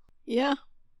 Yeah.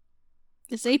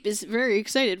 This ape is very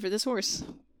excited for this horse.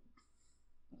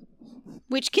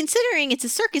 Which, considering it's a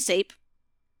circus ape,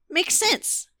 makes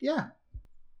sense. Yeah.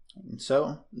 And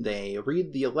so, they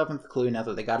read the 11th clue now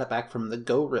that they got it back from the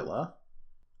gorilla.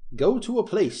 Go to a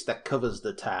place that covers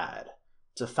the tide.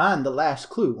 To find the last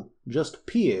clue, just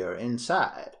peer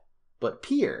inside. But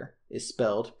peer is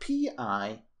spelled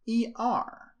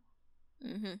P-I-E-R.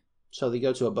 Mm-hmm. So they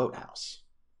go to a boathouse.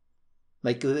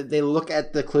 Like, they look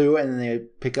at the clue and then they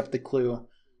pick up the clue.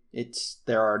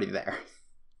 They're already there.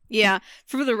 Yeah,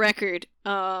 for the record,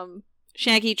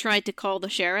 Shaggy tried to call the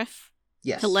sheriff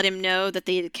Yes. to let him know that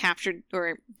they had captured,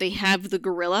 or they have the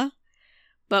gorilla,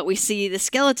 but we see the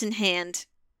skeleton hand,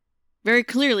 very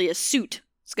clearly a suit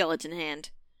skeleton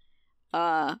hand,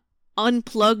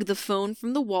 unplug the phone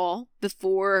from the wall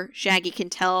before Shaggy can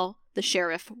tell the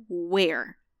sheriff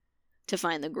where to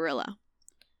find the gorilla.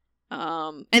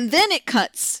 And then it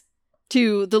cuts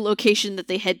to the location that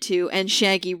they head to, and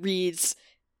Shaggy reads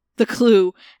the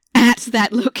clue at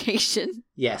that location.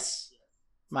 Yes.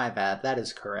 My bad. That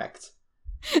is correct.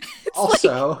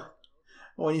 Also,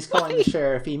 when he's calling the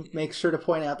sheriff, he makes sure to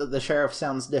point out that the sheriff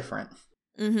sounds different.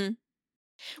 Mm-hmm.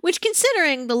 Which,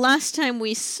 considering the last time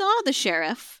we saw the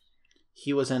sheriff...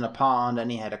 He was in a pond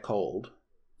and he had a cold.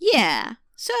 Yeah.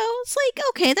 So, it's like,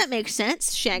 okay, that makes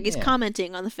sense. Shaggy's Yeah.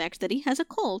 commenting on the fact that he has a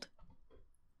cold.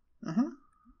 Mm-hmm.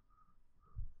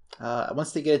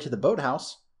 Once they get into the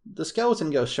boathouse, the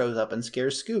skeleton ghost shows up and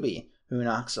scares Scooby, who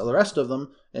knocks the rest of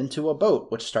them into a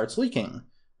boat, which starts leaking.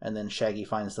 And then Shaggy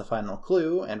finds the final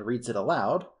clue and reads it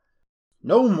aloud.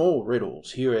 No more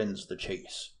riddles, here ends the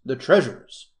chase. The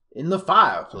treasure's in the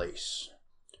fireplace.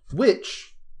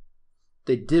 Which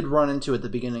they did run into at the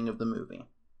beginning of the movie.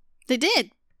 They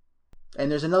did.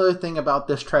 And there's another thing about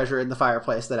this treasure in the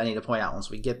fireplace that I need to point out once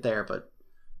we get there, but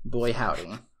boy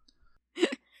howdy.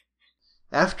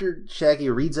 After Shaggy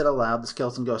reads it aloud, the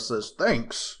skeleton ghost says,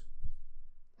 "Thanks."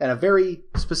 In a very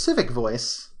specific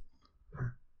voice.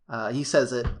 He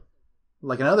says it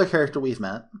like another character we've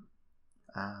met.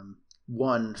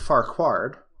 One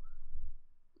Farquaad.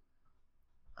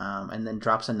 And then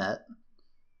drops a net,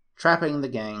 trapping the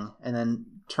gang, and then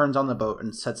turns on the boat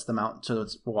and sets them out to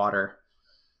its water.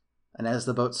 And as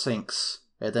the boat sinks,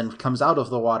 it then comes out of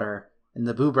the water, and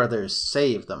the Boo Brothers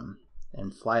save them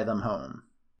and fly them home.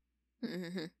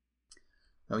 Mm-hmm.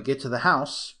 When we get to the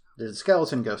house, the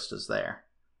skeleton ghost is there.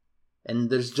 And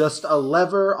there's just a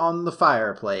lever on the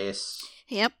fireplace.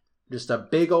 Yep. Just a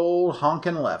big old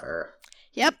honking lever.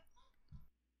 Yep.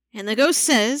 And the ghost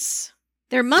says,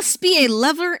 there must be a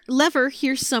lever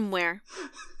here somewhere.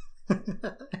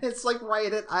 It's like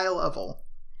right at eye level.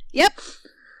 Yep.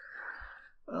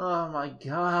 Oh my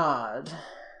god.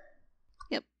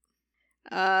 Yep.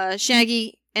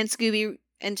 Shaggy and Scooby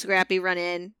and Scrappy run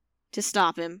in to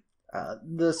stop him.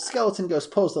 The skeleton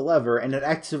ghost pulls the lever and it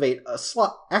activates a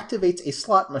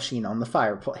slot machine on the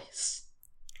fireplace.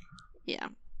 Yeah.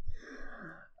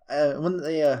 When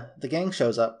the gang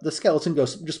shows up, the skeleton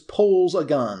ghost just pulls a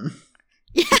gun.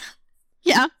 Yeah.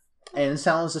 Yeah. And it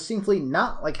sounds distinctly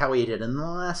not like how he did in the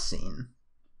last scene.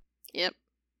 Yep.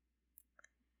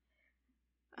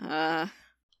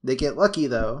 They get lucky,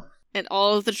 though. And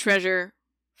all of the treasure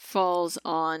falls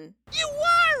on... You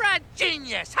are a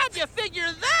genius! How'd you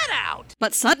figure that out?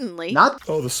 But suddenly... Not...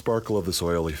 Oh, the sparkle of this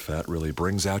oily fat really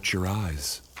brings out your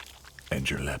eyes. And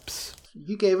your lips.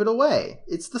 You gave it away.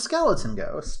 It's the skeleton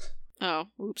ghost. Oh,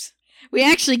 oops. We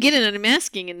actually get an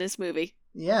unmasking in this movie.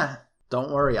 Yeah.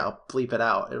 Don't worry, I'll bleep it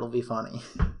out. It'll be funny.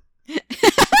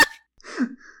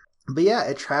 But yeah,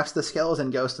 it traps the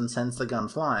skeleton ghost and sends the gun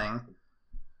flying.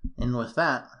 And with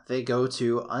that, they go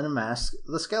to unmask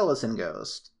the skeleton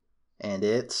ghost. And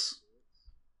it's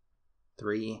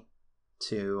 3,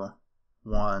 2,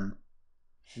 1.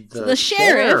 The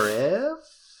sheriff.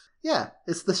 Yeah,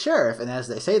 it's the sheriff. And as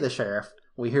they say the sheriff,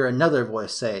 we hear another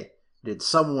voice say, "Did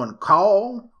someone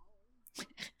call?"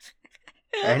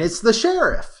 And it's the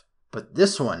sheriff. But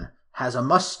this one has a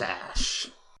mustache.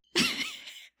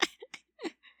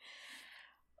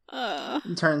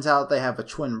 It turns out they have a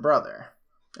twin brother.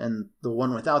 And the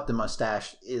one without the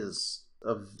mustache is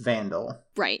a vandal.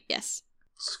 Right, yes.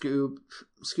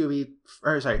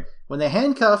 When they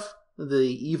handcuff the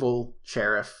evil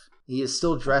sheriff, he is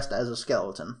still dressed as a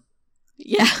skeleton.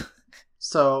 Yeah.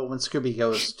 So when Scooby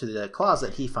goes to the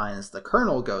closet, he finds the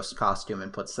Colonel Ghost costume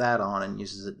and puts that on and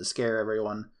uses it to scare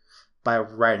everyone by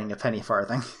writing a penny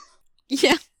farthing.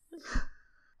 Yeah.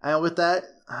 And with that,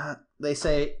 they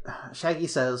say, Shaggy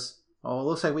says, "Oh, it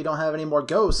looks like we don't have any more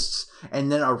ghosts."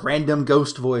 And then a random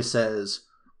ghost voice says,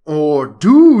 "Or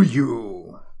do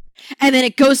you?" And then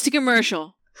it goes to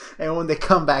commercial. And when they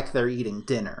come back, they're eating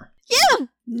dinner. Yeah!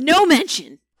 No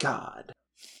mention. God.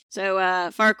 So,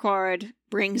 Farquaad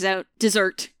brings out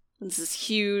dessert. It's this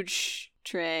huge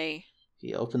tray.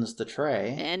 He opens the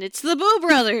tray. And it's the Boo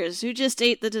Brothers who just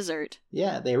ate the dessert.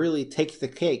 Yeah, they really take the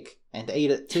cake and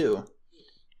ate it too.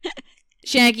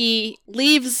 Shaggy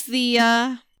leaves the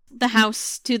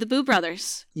house to the Boo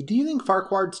Brothers. Do you think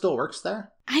Farquaad still works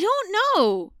there? I don't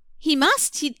know. He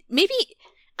must.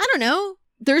 I don't know.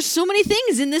 There's so many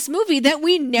things in this movie that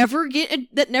we never get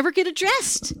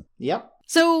addressed. Yep.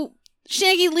 So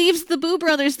Shaggy leaves the Boo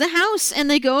Brothers the house, and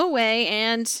they go away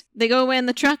in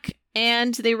the truck,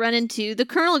 and they run into the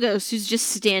Colonel Ghost, who's just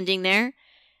standing there.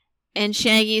 And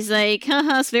Shaggy's like,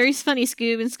 haha, it's very funny,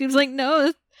 Scoob. And Scoob's like,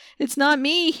 no, it's not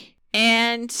me.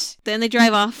 And then they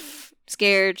drive off,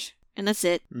 scared, and that's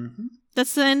it. Mm-hmm.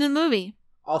 That's the end of the movie.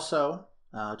 Also,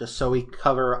 just so we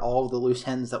cover all the loose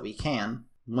ends that we can,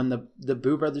 when the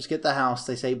Boo Brothers get the house,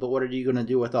 they say, but what are you going to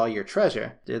do with all your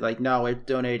treasure? They're like, no, we're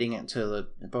donating it to the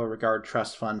Beauregard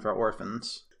Trust Fund for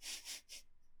Orphans.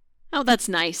 Oh, that's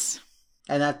nice.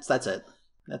 And that's it.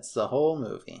 That's the whole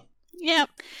movie. Yep.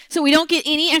 So we don't get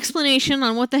any explanation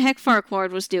on what the heck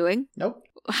Farquaad was doing. Nope.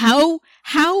 How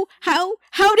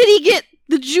did he get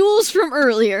the jewels from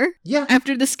earlier? Yeah.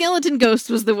 After the skeleton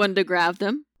ghost was the one to grab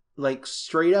them. Like,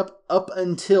 straight up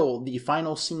until the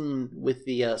final scene with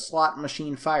the slot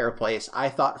machine fireplace, I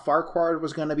thought Farquaad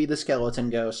was going to be the skeleton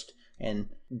ghost, and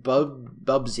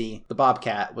Bubsy, the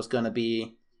Bobcat, was going to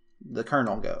be the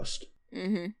Colonel Ghost.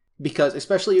 Mm-hmm. Because,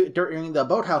 especially during the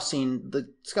boathouse scene,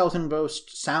 the skeleton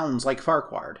ghost sounds like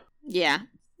Farquaad. Yeah.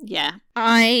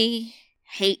 I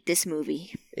hate this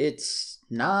movie. It's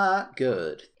not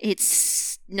good.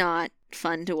 It's not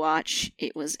fun to watch.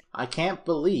 It was... I can't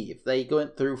believe they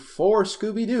went through 4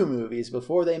 Scooby-Doo movies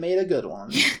before they made a good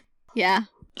one. Yeah.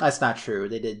 That's not true.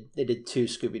 They did 2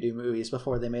 Scooby-Doo movies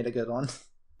before they made a good one.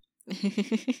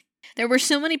 There were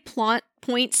so many plot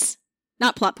points.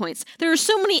 Not plot points. There are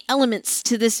so many elements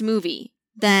to this movie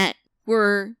that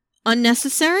were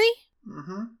unnecessary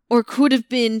Mm-hmm. or could have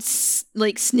been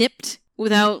snipped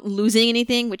without losing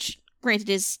anything, which granted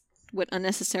is what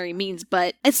unnecessary means,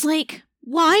 but it's like,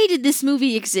 why did this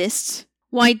movie exist?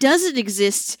 Why does it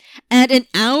exist at 1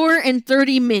 hour and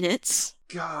 30 minutes?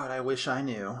 God, I wish I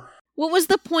knew. What was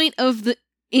the point of the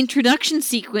introduction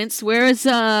sequence? Whereas,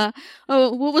 what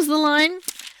was the line?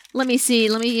 Let me see.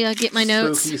 Let me get my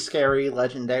notes. Spooky, scary,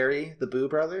 legendary, the Boo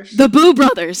Brothers? The Boo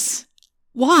Brothers!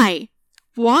 Why?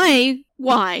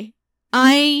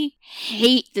 I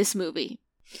hate this movie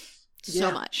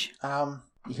so much.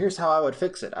 Here's how I would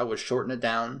fix it. I would shorten it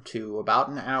down to about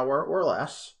 1 hour or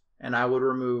less, and I would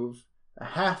remove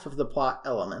half of the plot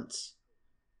elements.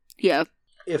 Yeah.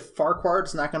 If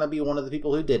Farquaad's not going to be one of the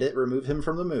people who did it, remove him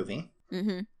from the movie.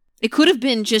 Mm-hmm. It could have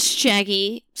been just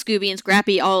Shaggy, Scooby, and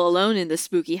Scrappy all alone in the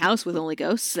spooky house with only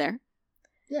ghosts there.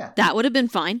 Yeah. That would have been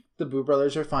fine. The Boo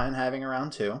Brothers are fine having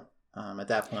around too, at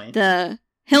that point. The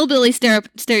hillbilly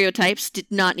stereotypes did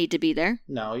not need to be there.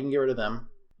 No, you can get rid of them.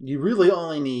 You really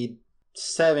only need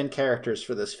 7 characters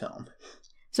for this film.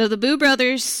 So the Boo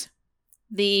Brothers,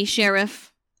 the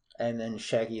sheriff. And then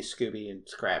Shaggy, Scooby, and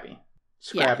Scrappy.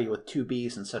 Scrappy with 2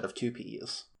 B's instead of 2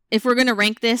 P's. If we're going to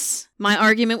rank this, my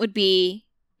argument would be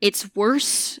it's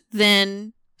worse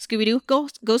than Scooby-Doo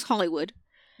Goes Hollywood.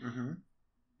 Mm-hmm.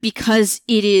 Because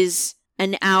it is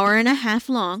 1 hour and a half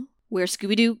long, where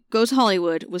Scooby-Doo Goes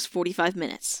Hollywood was 45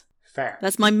 minutes. Fair.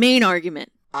 That's my main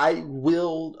argument. I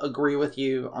will agree with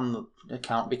you on the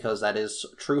account because that is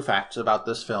true facts about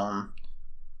this film.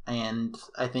 And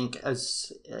I think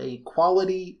as a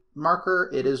quality marker,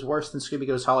 it is worse than Scooby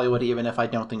Goes Hollywood, even if I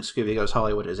don't think Scooby Goes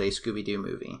Hollywood is a Scooby-Doo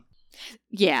movie.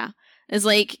 Yeah. It's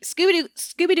like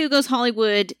Scooby-Doo Goes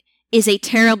Hollywood is a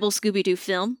terrible Scooby-Doo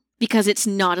film because it's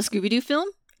not a Scooby-Doo film.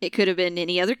 It could have been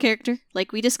any other character,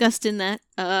 like we discussed in that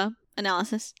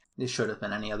analysis. It should have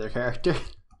been any other character.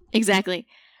 Exactly.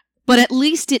 But at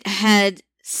least it had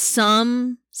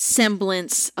some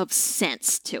semblance of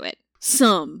sense to it.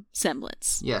 Some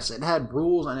semblance. Yes, it had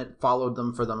rules and it followed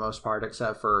them for the most part,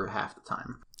 except for half the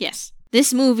time. Yes.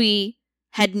 This movie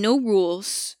had no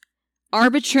rules,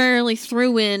 arbitrarily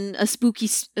threw in a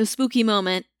spooky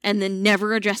moment, and then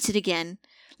never addressed it again.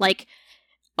 Like,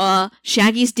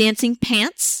 Shaggy's dancing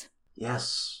pants.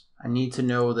 Yes, I need to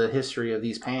know the history of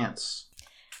these pants.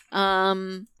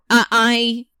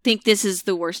 I think this is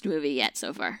the worst movie yet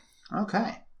so far.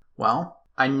 Okay. Well,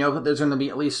 I know that there's going to be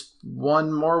at least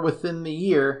one more within the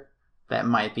year that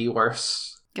might be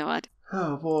worse. God.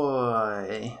 Oh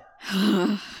boy.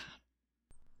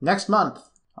 Next month,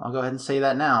 I'll go ahead and say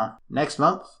that now. Next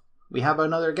month, we have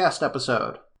another guest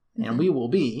episode. And we will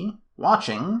be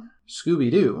watching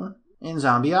Scooby-Doo in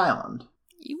Zombie Island.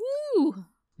 Woo!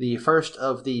 The first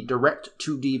of the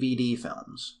direct-to-DVD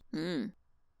films. Mm.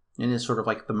 And it's sort of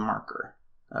like the marker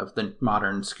of the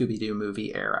modern Scooby-Doo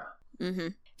movie era. Mm-hmm.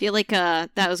 Feel like that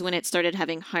was when it started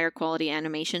having higher quality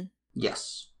animation.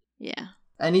 Yes. Yeah.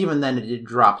 And even then it did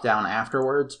drop down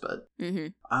afterwards, but...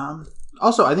 Mm-hmm.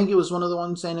 Also, I think it was one of the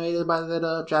ones animated by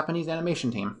that Japanese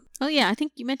animation team. Oh yeah, I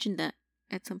think you mentioned that.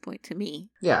 at some point to me.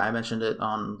 Yeah, I mentioned it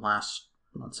on last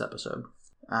month's episode.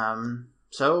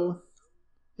 So,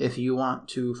 if you want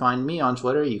to find me on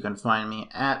Twitter, you can find me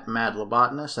at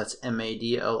MadLobotanist. That's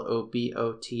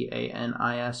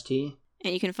MadLobotanist.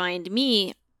 And you can find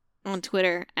me on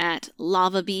Twitter at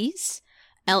LavaBees,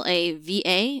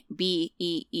 LavaBees.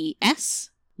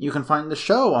 You can find the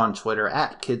show on Twitter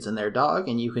at Kids and Their Dog,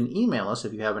 and you can email us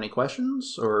if you have any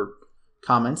questions or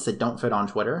comments that don't fit on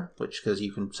Twitter, because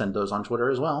you can send those on Twitter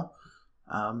as well,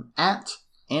 at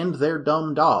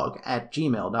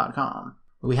andtheirdumbdog@gmail.com.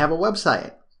 We have a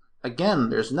website. Again,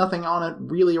 there's nothing on it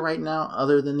really right now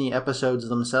other than the episodes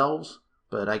themselves,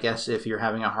 but I guess if you're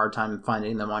having a hard time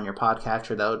finding them on your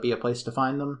podcatcher, that would be a place to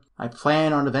find them. I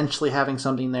plan on eventually having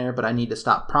something there, but I need to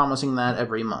stop promising that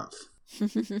every month.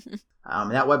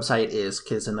 That website is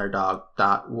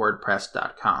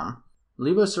kidsandtheirdog.wordpress.com.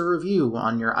 Leave us a review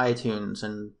on your iTunes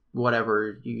and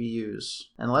whatever you use,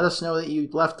 and let us know that you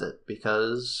left it,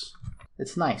 because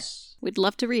it's nice. We'd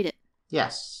love to read it.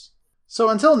 Yes. So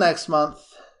until next month,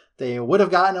 they would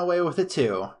have gotten away with it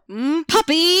too.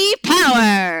 Puppy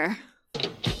power!